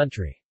in the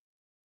country.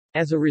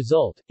 As a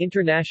result,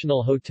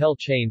 international hotel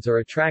chains are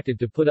attracted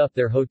to put up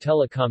their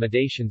hotel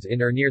accommodations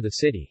in or near the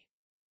city.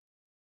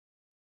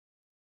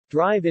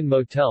 Drive-in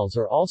motels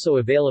are also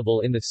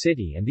available in the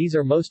city and these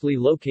are mostly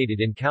located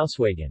in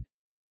Kauswagan.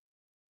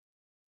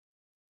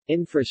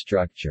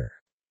 Infrastructure.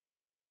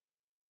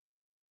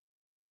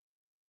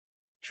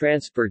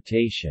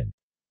 Transportation.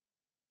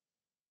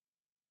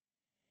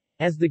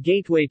 As the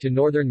gateway to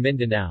northern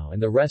Mindanao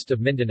and the rest of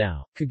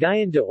Mindanao,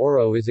 Cagayan de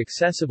Oro is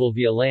accessible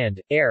via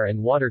land, air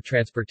and water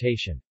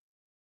transportation.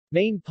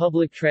 Main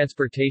public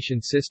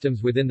transportation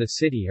systems within the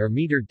city are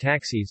metered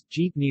taxis,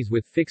 jeepneys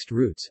with fixed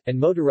routes, and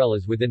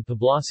motorellas within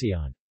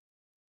Poblacion.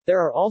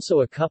 There are also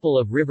a couple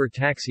of river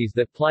taxis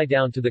that ply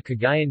down to the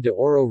Cagayan de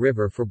Oro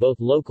River for both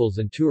locals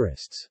and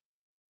tourists.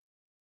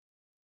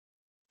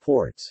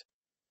 Ports.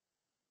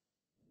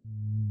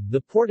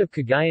 The port of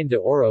Cagayan de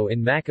Oro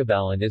in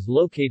Macabalan is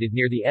located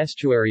near the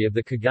estuary of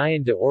the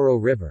Cagayan de Oro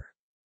River.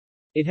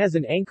 It has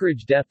an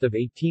anchorage depth of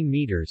 18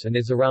 meters and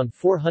is around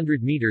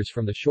 400 meters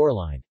from the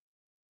shoreline.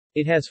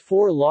 It has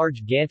 4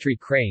 large gantry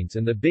cranes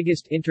and the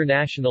biggest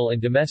international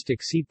and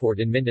domestic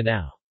seaport in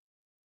Mindanao.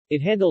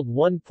 It handled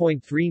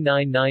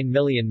 1.399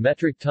 million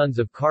metric tons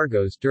of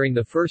cargoes during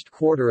the first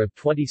quarter of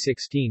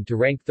 2016 to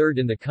rank third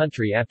in the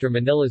country after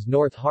Manila's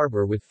North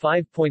Harbor with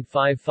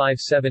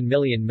 5.557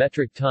 million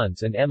metric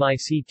tons and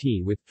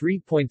MICT with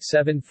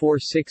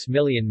 3.746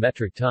 million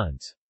metric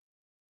tons.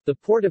 The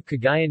port of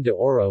Cagayan de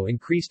Oro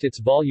increased its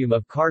volume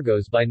of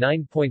cargoes by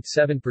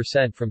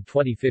 9.7% from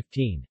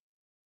 2015.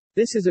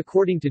 This is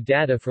according to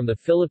data from the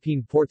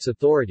Philippine Ports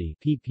Authority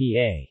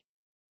 (PPA).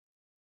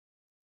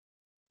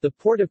 The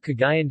port of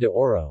Cagayan de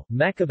Oro,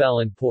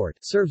 Macabalan Port,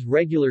 serves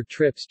regular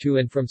trips to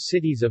and from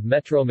cities of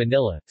Metro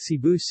Manila,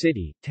 Cebu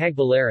City,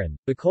 Tagbilaran,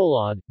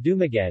 Bacolod,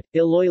 Dumaguete,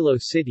 Iloilo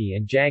City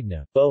and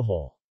Jagna,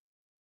 Bohol.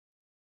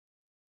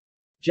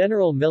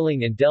 General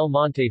Milling and Del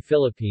Monte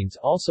Philippines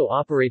also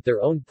operate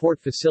their own port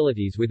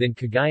facilities within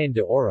Cagayan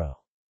de Oro.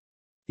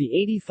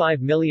 The $85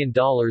 million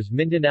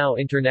Mindanao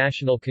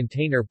International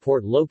Container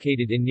Port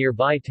located in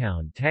nearby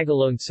town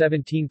Tagoloan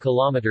 17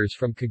 kilometers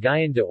from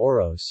Cagayan de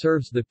Oro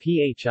serves the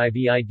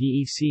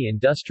PHIVIDEC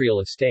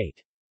industrial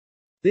estate.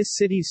 This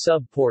city's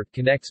sub-port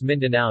connects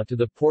Mindanao to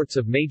the ports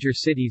of major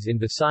cities in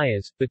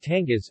Visayas,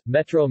 Batangas,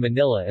 Metro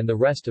Manila and the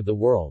rest of the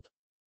world.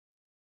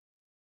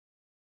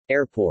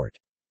 Airport.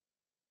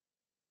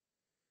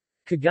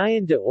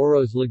 Cagayan de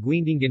Oro's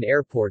Laguindingan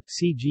Airport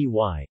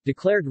 (CGY),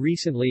 declared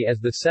recently as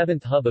the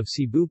seventh hub of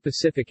Cebu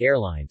Pacific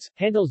Airlines,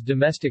 handles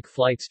domestic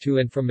flights to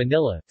and from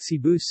Manila,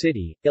 Cebu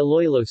City,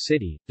 Iloilo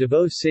City,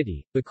 Davao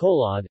City,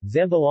 Bacolod,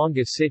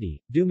 Zamboanga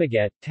City,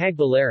 Dumaguete,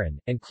 Tagbilaran,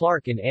 and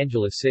Clark in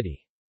Angeles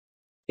City.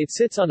 It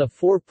sits on a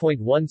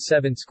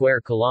 4.17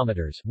 square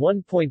kilometers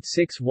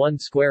 (1.61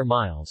 square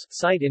miles)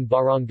 site in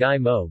Barangay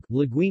Mogue,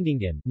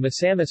 Laguindingan,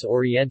 Misamis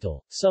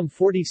Oriental, some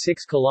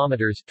 46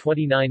 kilometers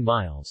 (29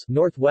 miles)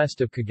 northwest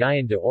of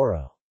Cagayan de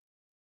Oro.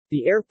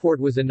 The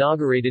airport was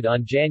inaugurated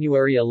on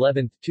January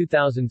 11,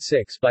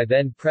 2006 by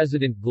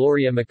then-President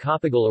Gloria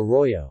Macapagal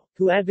Arroyo,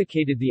 who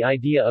advocated the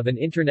idea of an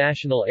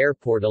international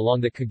airport along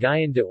the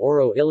Cagayan de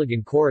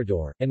Oro-Iligan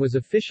corridor, and was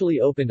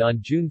officially opened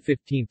on June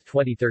 15,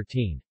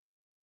 2013.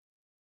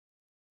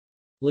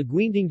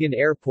 Laguindingan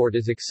Airport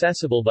is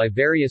accessible by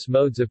various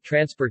modes of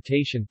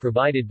transportation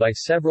provided by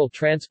several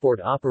transport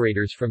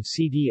operators from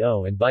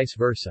CDO and vice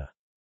versa.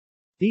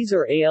 These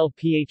are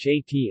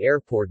ALPHAT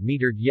Airport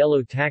Metered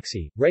Yellow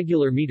Taxi,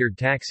 Regular Metered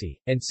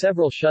Taxi, and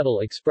several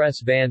shuttle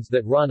express vans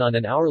that run on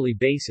an hourly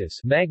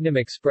basis, Magnum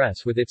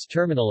Express with its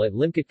terminal at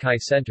Limkitkai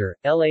Center,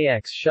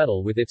 LAX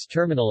Shuttle with its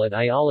terminal at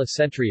Ayala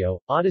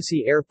Centrio,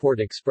 Odyssey Airport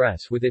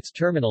Express with its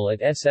terminal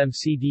at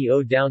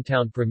SMCDO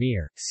Downtown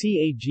Premier,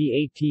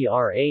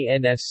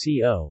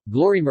 CAGATRANSCO,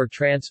 Glorymer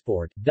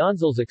Transport,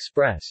 Donzels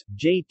Express,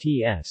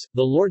 JTS,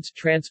 The Lord's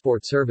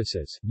Transport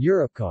Services,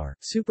 Europcar,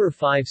 Super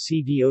 5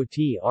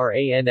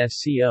 CDOTRANSCO,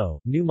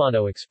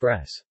 Numano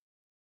Express.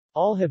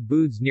 All have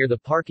booths near the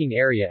parking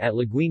area at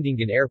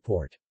Laguindingan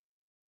Airport.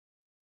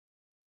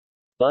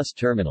 Bus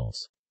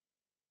terminals.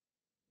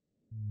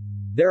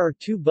 There are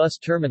two bus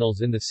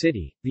terminals in the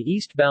city, the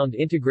eastbound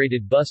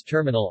Integrated Bus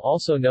Terminal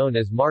also known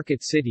as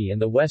Market City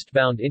and the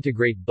westbound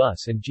Integrate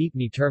Bus and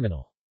Jeepney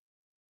Terminal.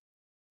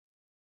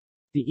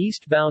 The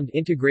eastbound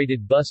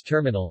Integrated Bus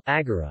Terminal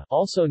Agora,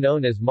 also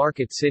known as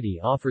Market City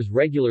offers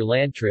regular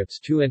land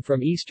trips to and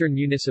from eastern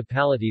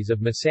municipalities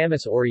of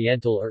Misamis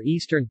Oriental or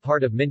eastern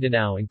part of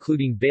Mindanao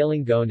including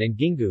Balingon and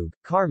Gingoog,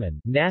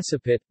 Carmen,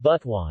 Nasipit,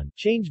 Butuan.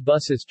 Change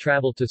buses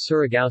travel to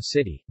Surigao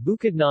City,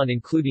 Bukidnon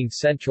including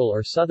central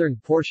or southern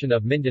portion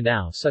of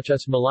Mindanao such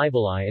as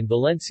Malaybalay and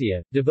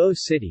Valencia, Davao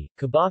City,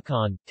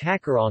 Cabacan,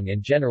 Tacurong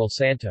and General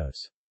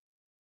Santos.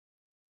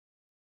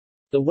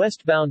 The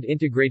westbound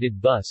Integrated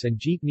Bus and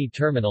Jeepney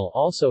Terminal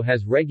also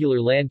has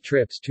regular land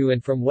trips to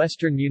and from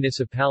western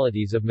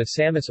municipalities of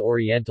Misamis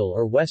Oriental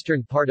or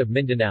western part of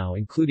Mindanao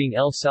including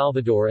El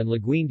Salvador and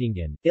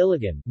Laguindingan,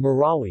 Iligan,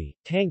 Marawi,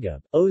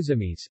 Tangub,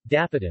 Ozamis,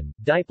 Dapitan,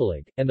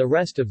 Dipolog, and the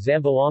rest of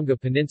Zamboanga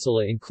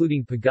Peninsula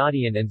including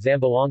Pagadian and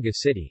Zamboanga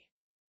City.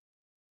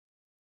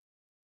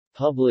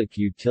 Public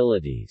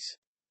utilities.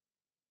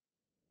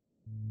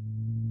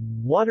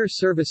 Water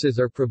services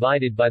are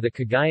provided by the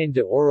Cagayan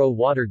de Oro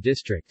Water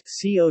District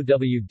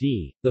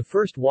 (COWD), the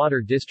first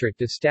water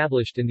district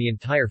established in the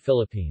entire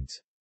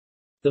Philippines.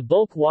 The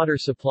bulk water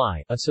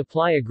supply, a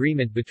supply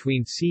agreement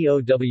between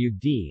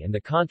COWD and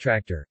the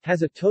contractor,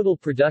 has a total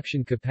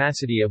production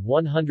capacity of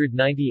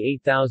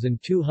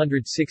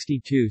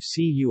 198,262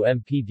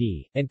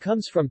 CUMPD, and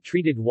comes from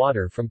treated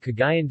water from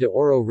Cagayan de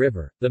Oro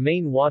River, the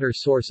main water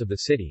source of the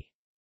city.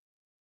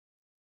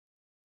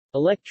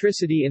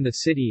 Electricity in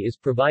the city is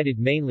provided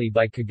mainly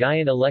by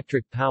Cagayan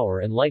Electric Power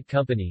and Light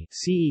Company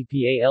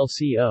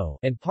 (CEPALCO)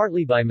 and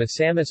partly by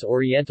Misamis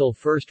Oriental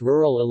First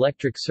Rural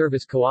Electric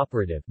Service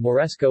Cooperative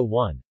Moresco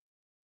 1.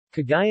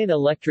 Cagayan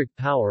Electric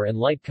Power and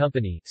Light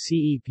Company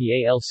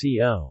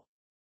CEPALCO.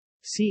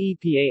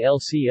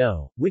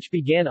 CEPALCO, which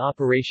began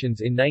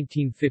operations in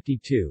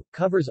 1952,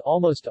 covers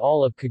almost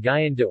all of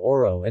Cagayan de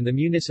Oro and the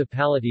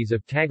municipalities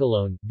of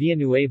Tagoloan,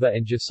 Villanueva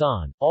and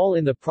Jason, all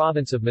in the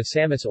province of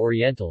Misamis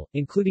Oriental,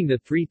 including the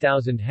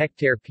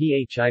 3,000-hectare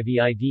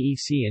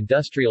PHIVIDEC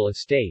industrial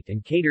estate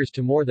and caters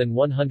to more than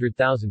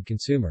 100,000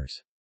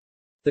 consumers.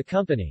 The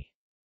company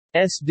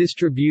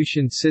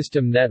distribution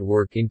system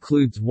network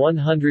includes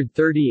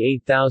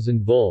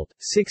 138,000 volt,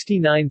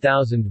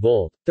 69,000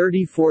 volt,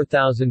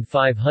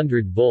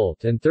 34,500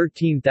 volt and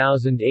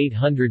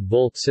 13,800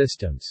 volt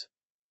systems.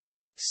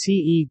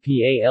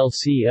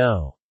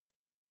 CEPALCO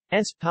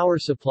power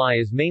supply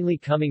is mainly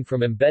coming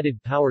from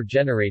embedded power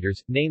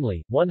generators,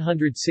 namely,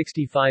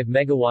 165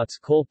 MW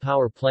coal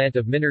power plant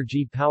of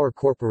Minergie Power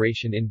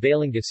Corporation in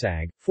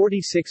Balingasag,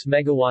 46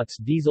 MW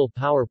diesel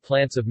power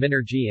plants of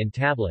Minergie in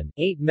Tablan,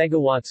 8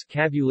 MW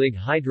Cabulig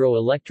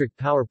hydro-electric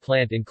power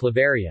plant in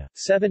Claveria,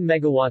 7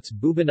 MW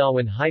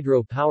Bubanawan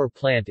hydro power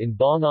plant in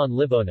Bangon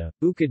Libona,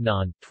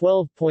 Bukidnon,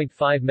 12.5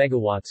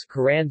 MW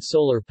Caran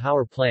solar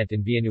power plant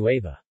in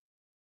Villanueva.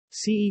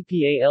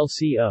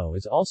 CEPALCO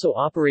is also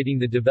operating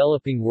the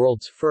developing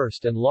world's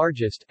first and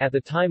largest, at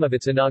the time of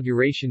its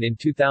inauguration in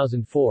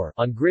 2004,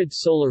 on-grid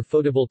solar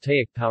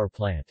photovoltaic power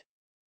plant.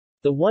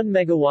 The 1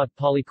 MW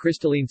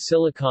polycrystalline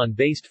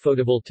silicon-based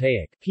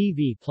photovoltaic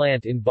PV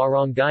plant in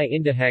Barangay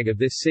Indahag of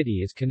this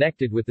city is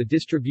connected with the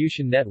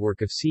distribution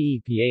network of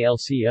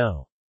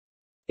CEPALCO.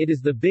 It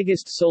is the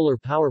biggest solar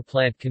power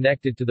plant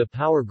connected to the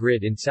power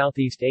grid in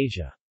Southeast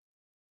Asia.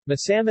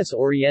 Misamis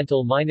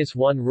Oriental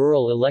 -1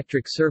 Rural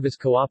Electric Service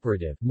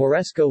Cooperative,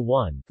 Moresco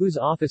 1, whose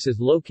office is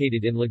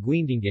located in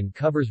Laguindingan,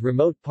 covers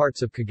remote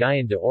parts of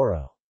Cagayan de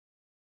Oro.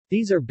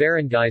 These are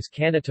barangays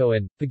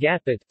Canatoan,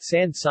 Pagatpat,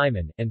 San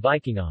Simon, and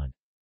Baikingan.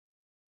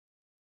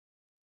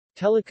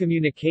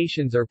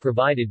 Telecommunications are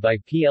provided by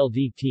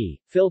PLDT,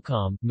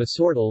 Philcom,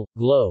 Masortal,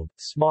 Globe,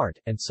 Smart,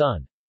 and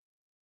Sun.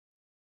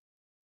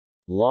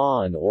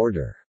 Law and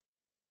order.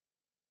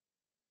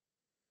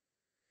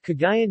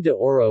 Cagayan de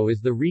Oro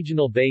is the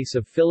regional base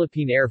of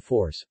Philippine Air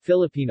Force,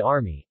 Philippine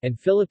Army, and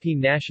Philippine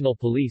National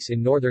Police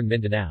in northern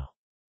Mindanao.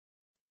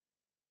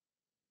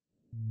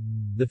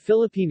 The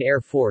Philippine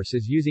Air Force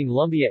is using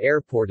Lumbia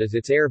Airport as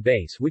its air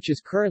base, which is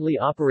currently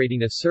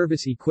operating a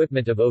service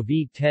equipment of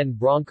OV-10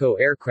 Bronco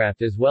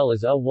aircraft as well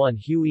as A-1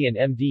 Huey and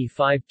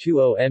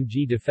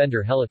MD-520MG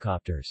Defender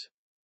helicopters.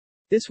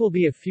 This will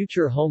be a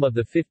future home of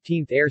the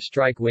 15th Air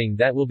Strike Wing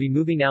that will be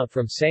moving out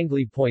from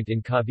Sangley Point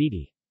in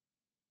Cavite.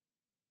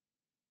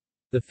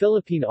 The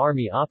Philippine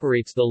Army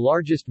operates the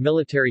largest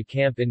military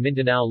camp in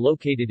Mindanao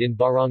located in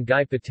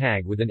Barangay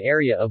Patag with an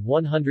area of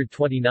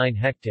 129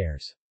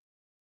 hectares.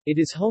 It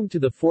is home to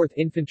the 4th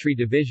Infantry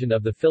Division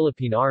of the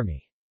Philippine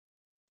Army.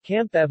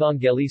 Camp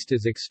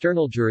Evangelista's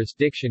external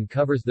jurisdiction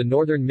covers the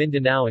northern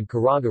Mindanao and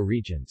Caraga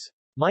regions.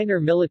 Minor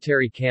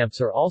military camps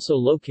are also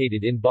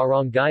located in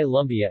Barangay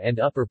Lumbia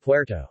and Upper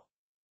Puerto.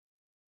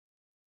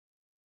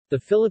 The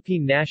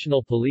Philippine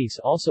National Police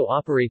also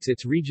operates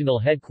its regional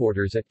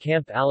headquarters at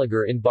Camp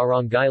Aligar in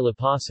Barangay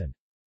Lapasan.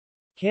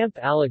 Camp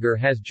Aligar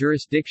has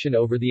jurisdiction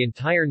over the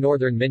entire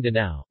northern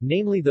Mindanao,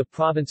 namely the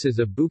provinces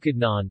of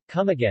Bukidnon,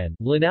 Camiguin,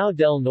 Lanao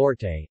del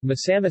Norte,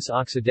 Misamis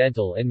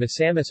Occidental and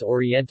Misamis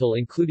Oriental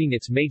including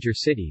its major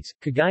cities,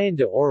 Cagayan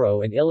de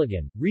Oro and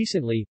Iligan.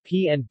 Recently,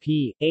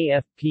 PNP,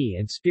 AFP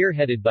and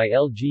spearheaded by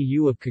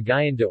LGU of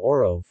Cagayan de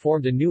Oro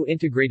formed a new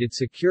integrated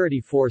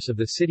security force of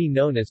the city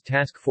known as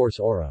Task Force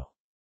Oro.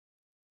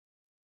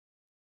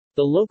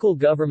 The local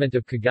government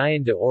of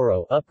Cagayan de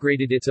Oro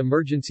upgraded its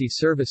emergency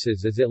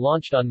services as it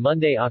launched on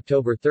Monday,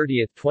 October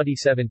 30,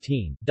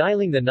 2017.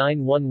 Dialing the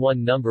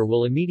 911 number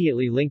will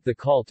immediately link the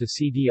call to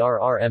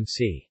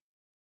CDRRMC.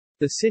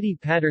 The city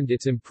patterned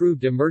its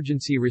improved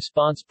emergency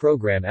response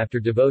program after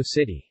Davao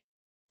City's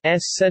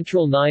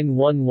Central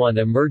 911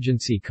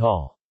 Emergency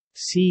Call.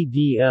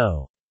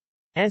 CDO's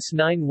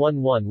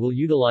 911 will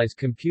utilize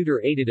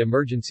computer-aided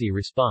emergency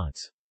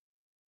response.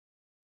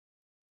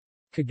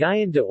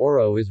 Cagayan de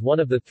Oro is one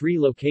of the 3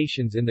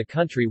 locations in the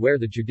country where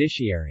the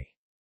judiciary's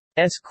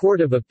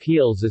Court of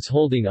Appeals is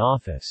holding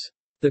office.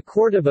 The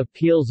Court of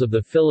Appeals of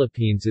the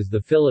Philippines is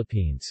the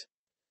Philippines'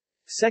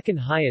 second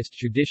highest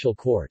judicial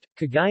court.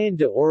 Cagayan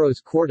de Oro's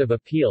Court of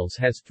Appeals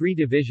has 3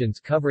 divisions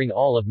covering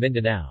all of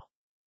Mindanao.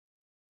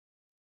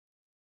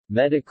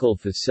 Medical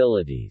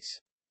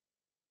facilities.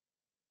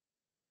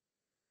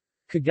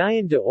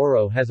 Cagayan de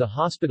Oro has a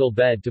hospital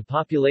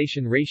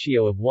bed-to-population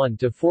ratio of 1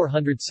 to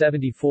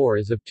 474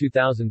 as of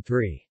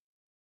 2003.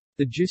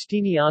 The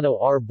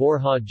Justiniano R.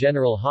 Borja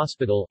General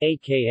Hospital,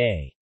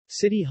 a.k.a.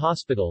 City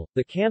Hospital,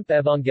 the Camp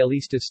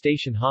Evangelista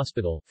Station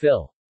Hospital,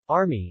 Phil.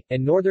 Army,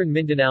 and Northern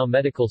Mindanao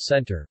Medical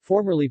Center,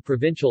 formerly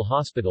Provincial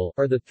Hospital,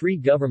 are the 3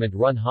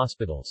 government-run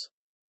hospitals.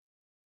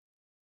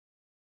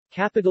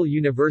 Capital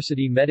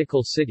University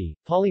Medical City,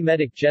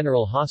 Polymedic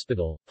General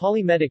Hospital,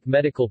 Polymedic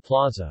Medical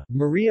Plaza,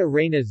 Maria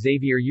Reina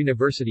Xavier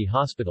University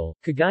Hospital,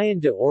 Cagayan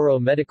de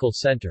Oro Medical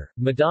Center,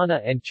 Madonna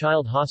and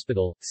Child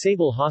Hospital,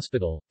 Sable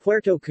Hospital,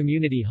 Puerto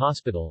Community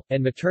Hospital,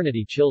 and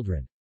Maternity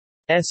Children's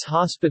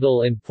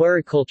Hospital and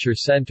Puericulture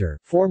Center,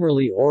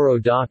 formerly Oro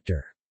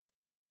Doctor's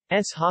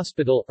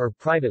Hospital, are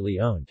privately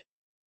owned.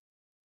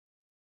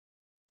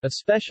 A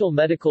special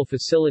medical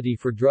facility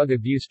for drug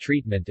abuse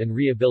treatment and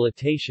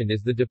rehabilitation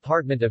is the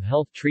Department of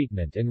Health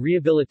Treatment and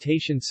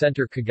Rehabilitation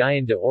Center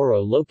Cagayan de Oro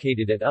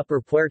located at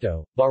Upper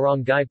Puerto,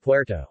 Barangay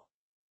Puerto.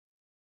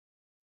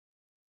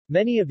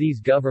 Many of these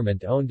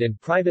government-owned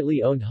and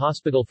privately owned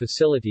hospital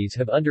facilities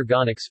have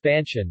undergone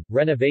expansion,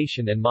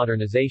 renovation and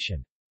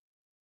modernization.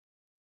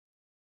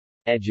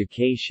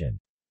 Education.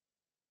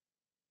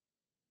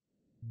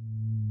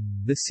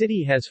 The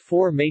city has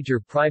four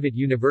major private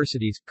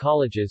universities,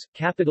 colleges: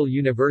 Capital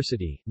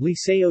University,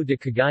 Liceo de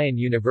Cagayan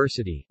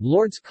University,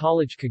 Lourdes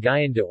College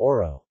Cagayan de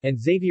Oro, and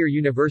Xavier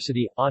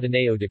University,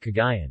 Ateneo de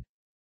Cagayan.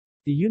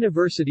 The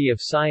University of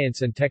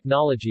Science and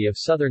Technology of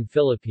Southern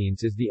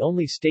Philippines is the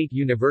only state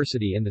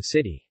university in the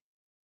city.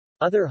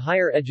 Other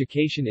higher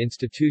education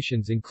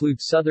institutions include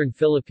Southern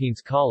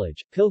Philippines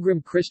College,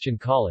 Pilgrim Christian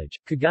College,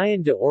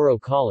 Cagayan de Oro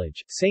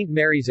College, St.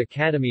 Mary's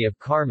Academy of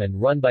Carmen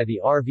run by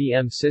the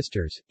RVM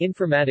Sisters,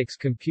 Informatics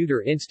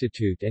Computer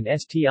Institute and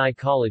STI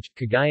College,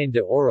 Cagayan de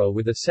Oro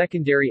with a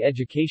secondary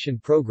education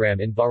program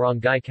in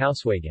Barangay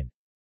Causwagan.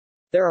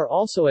 There are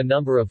also a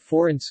number of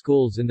foreign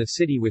schools in the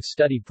city with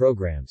study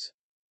programs.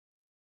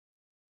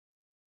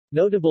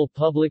 Notable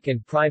public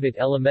and private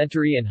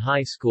elementary and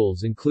high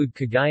schools include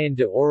Cagayan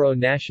de Oro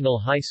National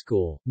High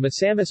School,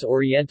 Misamis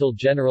Oriental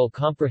General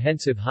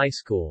Comprehensive High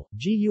School,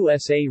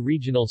 GUSA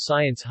Regional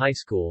Science High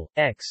School,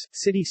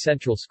 City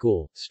Central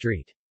School,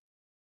 St.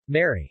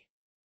 Mary's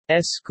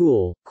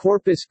School,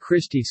 Corpus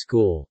Christi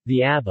School,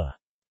 the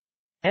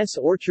Abba's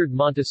Orchard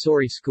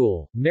Montessori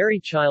School, Mary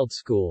Child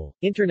School,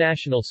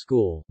 International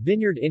School,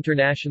 Vineyard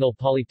International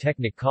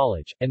Polytechnic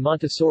College, and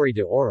Montessori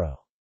de Oro.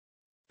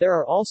 There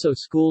are also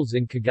schools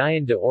in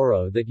Cagayan de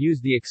Oro that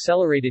use the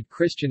accelerated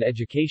Christian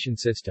education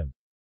system.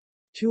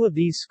 Two of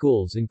these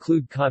schools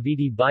include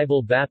Cavite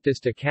Bible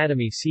Baptist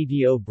Academy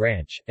CDO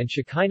branch, and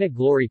Shekinah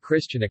Glory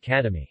Christian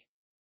Academy.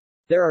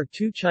 There are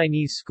two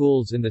Chinese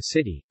schools in the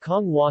city,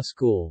 Konghua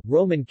School,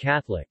 Roman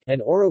Catholic,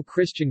 and Oro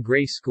Christian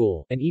Grace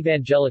School, an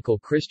evangelical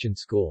Christian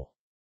school.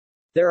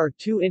 There are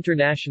two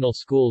international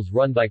schools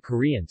run by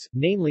Koreans,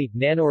 namely,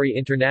 Nanori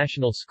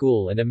International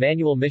School and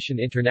Emmanuel Mission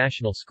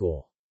International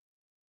School.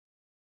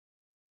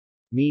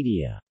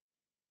 Media.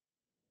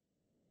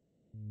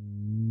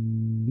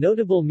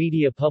 Notable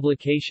media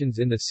publications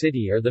in the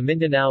city are the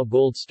Mindanao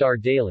Gold Star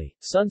Daily,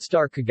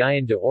 Sunstar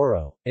Cagayan de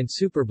Oro, and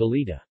Super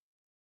Balita.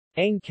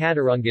 Ang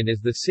Katarungan is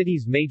the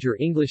city's major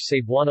English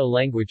Cebuano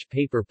language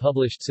paper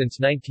published since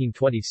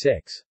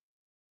 1926.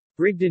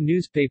 Brigda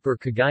Newspaper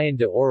Cagayan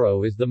de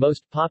Oro is the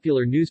most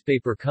popular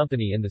newspaper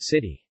company in the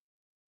city.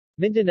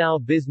 Mindanao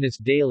Business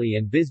Daily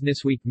and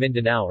Businessweek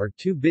Mindanao are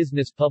two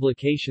business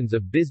publications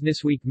of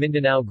Businessweek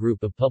Mindanao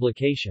group of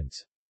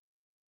publications.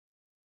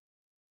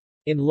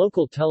 In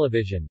local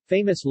television,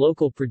 famous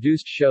local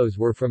produced shows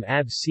were from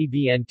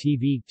ABS-CBN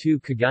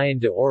TV2 Cagayan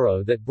de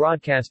Oro that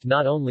broadcast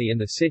not only in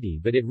the city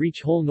but it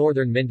reached whole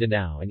northern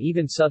Mindanao and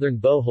even southern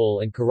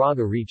Bohol and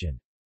Caraga region.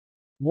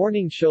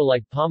 Morning show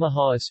like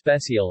Pamahaw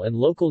Especial and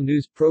local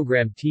news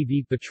program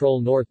TV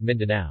Patrol North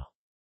Mindanao.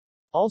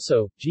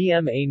 Also,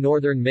 GMA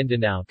Northern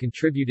Mindanao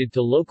contributed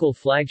to local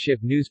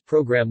flagship news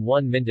program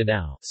 1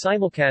 Mindanao,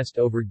 simulcast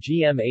over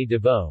GMA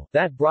Davao,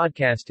 that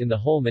broadcast in the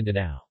whole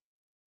Mindanao.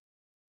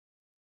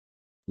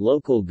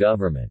 Local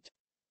government.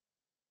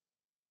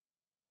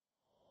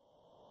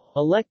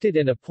 Elected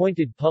and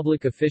appointed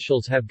public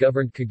officials have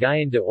governed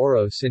Cagayan de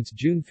Oro since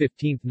June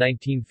 15,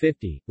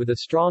 1950, with a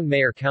strong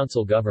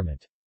mayor-council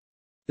government.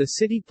 The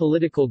city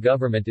political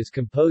government is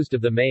composed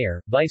of the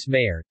mayor,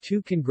 vice-mayor,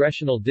 2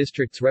 congressional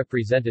districts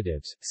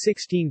representatives,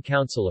 16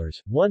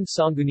 councilors, 1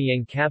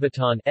 Sangguniang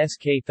Kabataan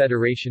SK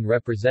Federation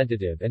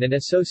representative and an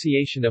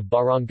association of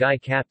barangay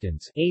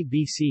captains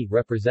ABC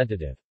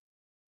representative.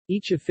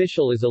 Each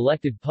official is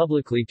elected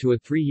publicly to a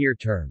 3-year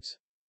terms.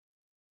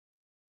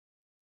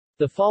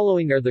 The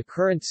following are the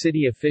current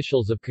city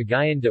officials of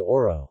Cagayan de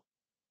Oro.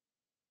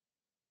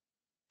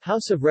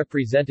 House of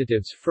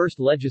Representatives 1st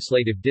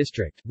Legislative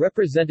District,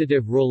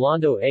 Representative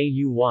Rolando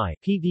Auy,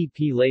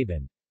 PDP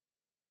Laban.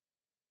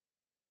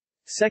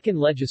 2nd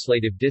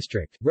Legislative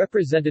District,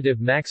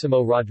 Representative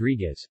Maximo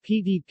Rodriguez,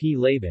 PDP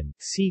Laban,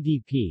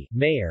 CDP,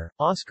 Mayor,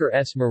 Oscar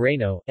S.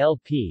 Moreno,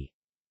 LP.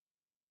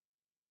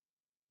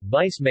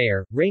 Vice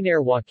Mayor,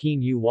 Rainier Joaquin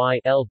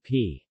Uy,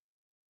 LP.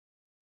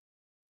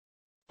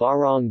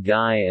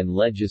 Barangay and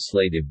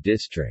Legislative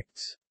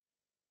Districts.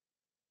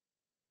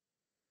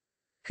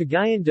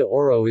 Cagayan de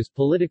Oro is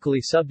politically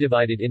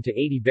subdivided into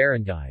 80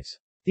 barangays.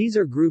 These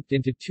are grouped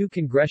into 2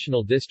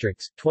 congressional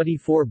districts,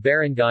 24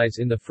 barangays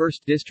in the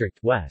 1st District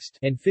West,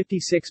 and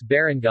 56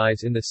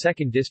 barangays in the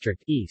 2nd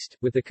District East,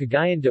 with the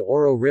Cagayan de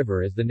Oro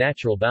River as the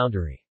natural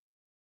boundary.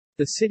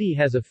 The city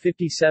has a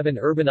 57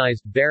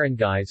 urbanized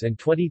barangays and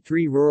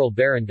 23 rural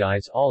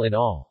barangays all in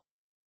all.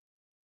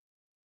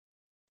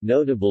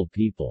 Notable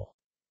people.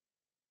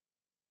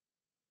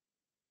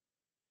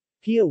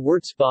 Pia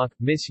Wurtzbach,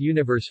 Miss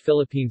Universe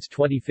Philippines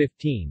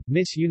 2015,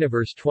 Miss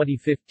Universe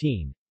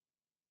 2015.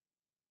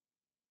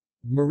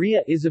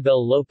 Maria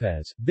Isabel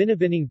Lopez,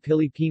 Binibining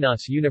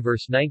Pilipinas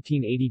Universe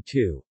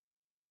 1982.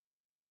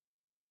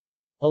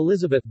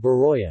 Elizabeth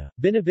Baroya,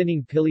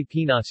 Binibining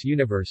Pilipinas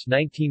Universe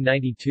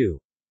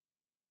 1992.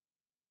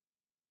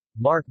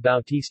 Mark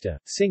Bautista,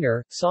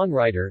 singer,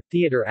 songwriter,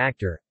 theater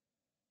actor.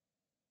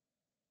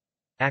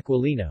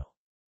 Aquilino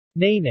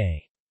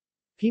Nene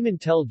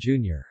Pimentel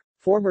Jr.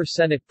 Former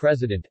Senate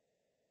President.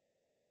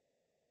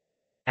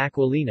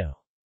 Aquilino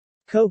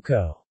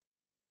Coco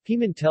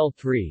Pimentel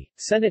III,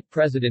 Senate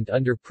President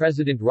under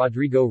President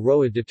Rodrigo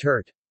Roa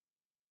Duterte.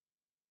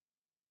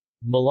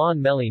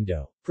 Milan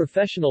Melindo,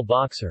 professional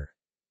boxer.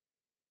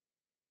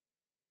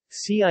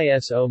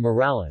 Ciso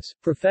Morales,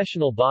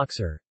 professional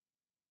boxer.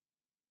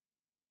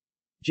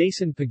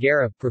 Jason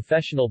Peguera,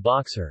 professional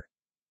boxer.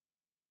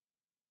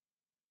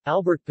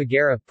 Albert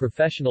Peguera,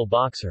 professional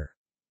boxer.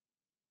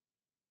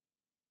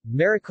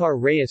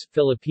 Maricar Reyes,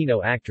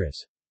 Filipino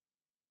actress.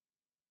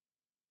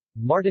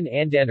 Martin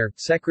Andaner,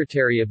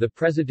 Secretary of the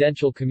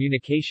Presidential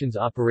Communications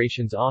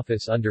Operations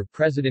Office under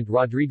President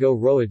Rodrigo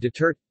Roa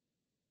Duterte.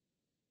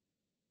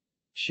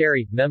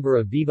 Sherry, member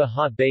of Viva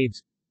Hot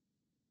Babes.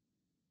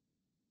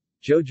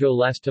 Jojo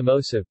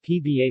Lastimosa,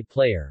 PBA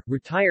player,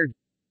 retired.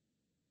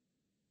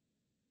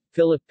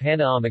 Philip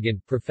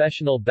Panaamagan,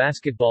 professional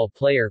basketball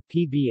player,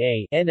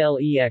 PBA,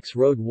 NLEX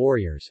Road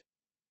Warriors.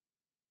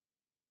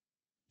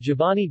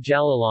 Giovanni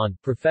Jalalan,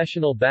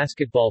 professional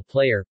basketball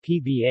player,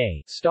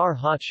 PBA, Star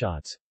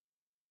Hotshots.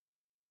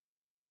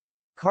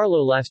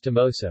 Carlo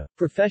Lastimosa,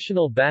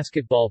 professional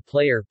basketball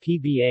player,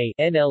 PBA,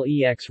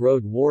 NLEX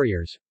Road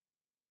Warriors.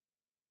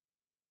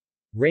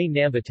 Ray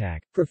Nambatak,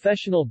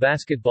 professional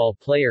basketball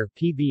player,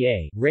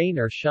 PBA, Rain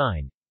or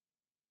Shine.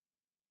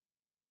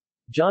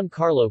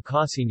 Giancarlo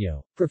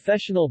Casino,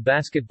 professional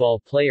basketball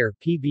player,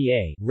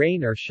 PBA,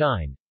 Rain or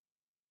Shine.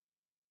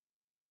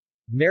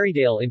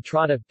 Marydale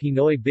Entrada,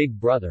 Pinoy Big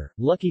Brother,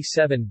 Lucky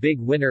 7 Big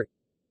Winner.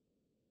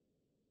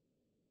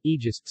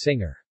 Aegis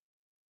singer.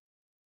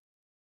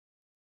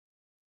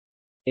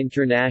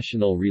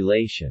 International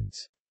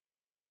relations.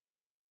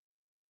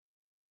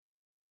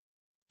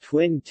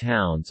 Twin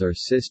towns or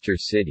sister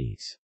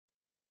cities.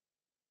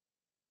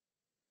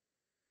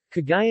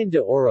 Cagayan de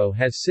Oro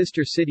has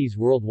sister cities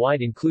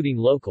worldwide including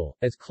local,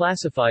 as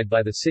classified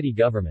by the city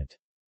government.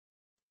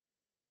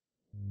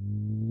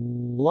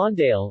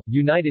 Lawndale,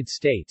 United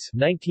States,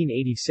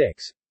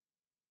 1986.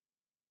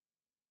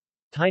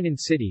 Tainan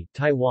City,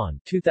 Taiwan,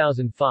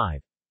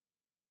 2005.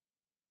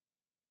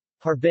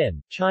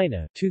 Harbin,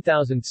 China,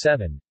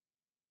 2007.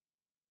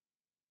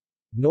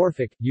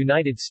 Norfolk,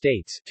 United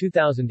States,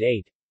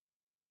 2008.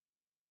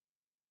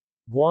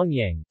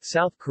 Gwangyang,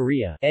 South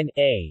Korea,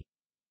 N.A.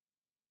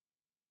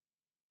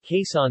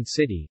 Quezon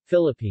City,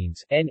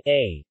 Philippines,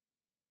 N.A.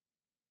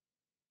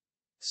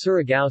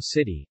 Surigao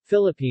City,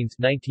 Philippines,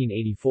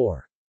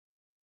 1984.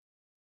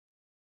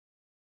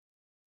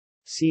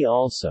 See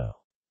also: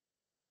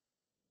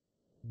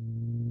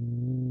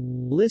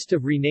 List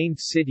of renamed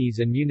cities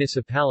and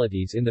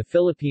municipalities in the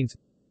Philippines.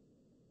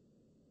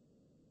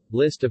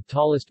 List of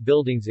tallest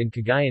buildings in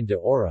Cagayan de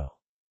Oro.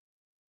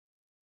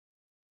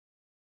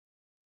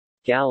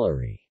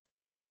 Gallery.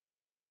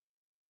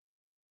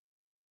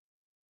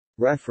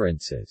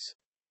 References.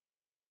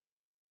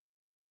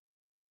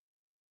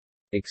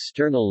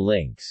 External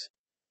links.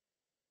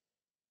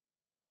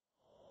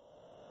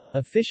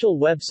 Official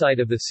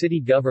website of the City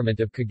Government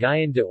of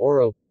Cagayan de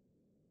Oro.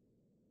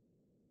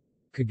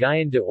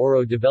 Cagayan de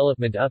Oro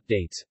Development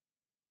Updates.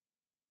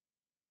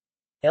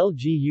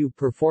 LGU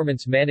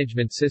Performance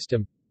Management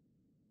System.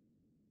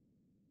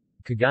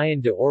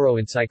 Cagayan de Oro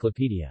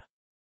Encyclopedia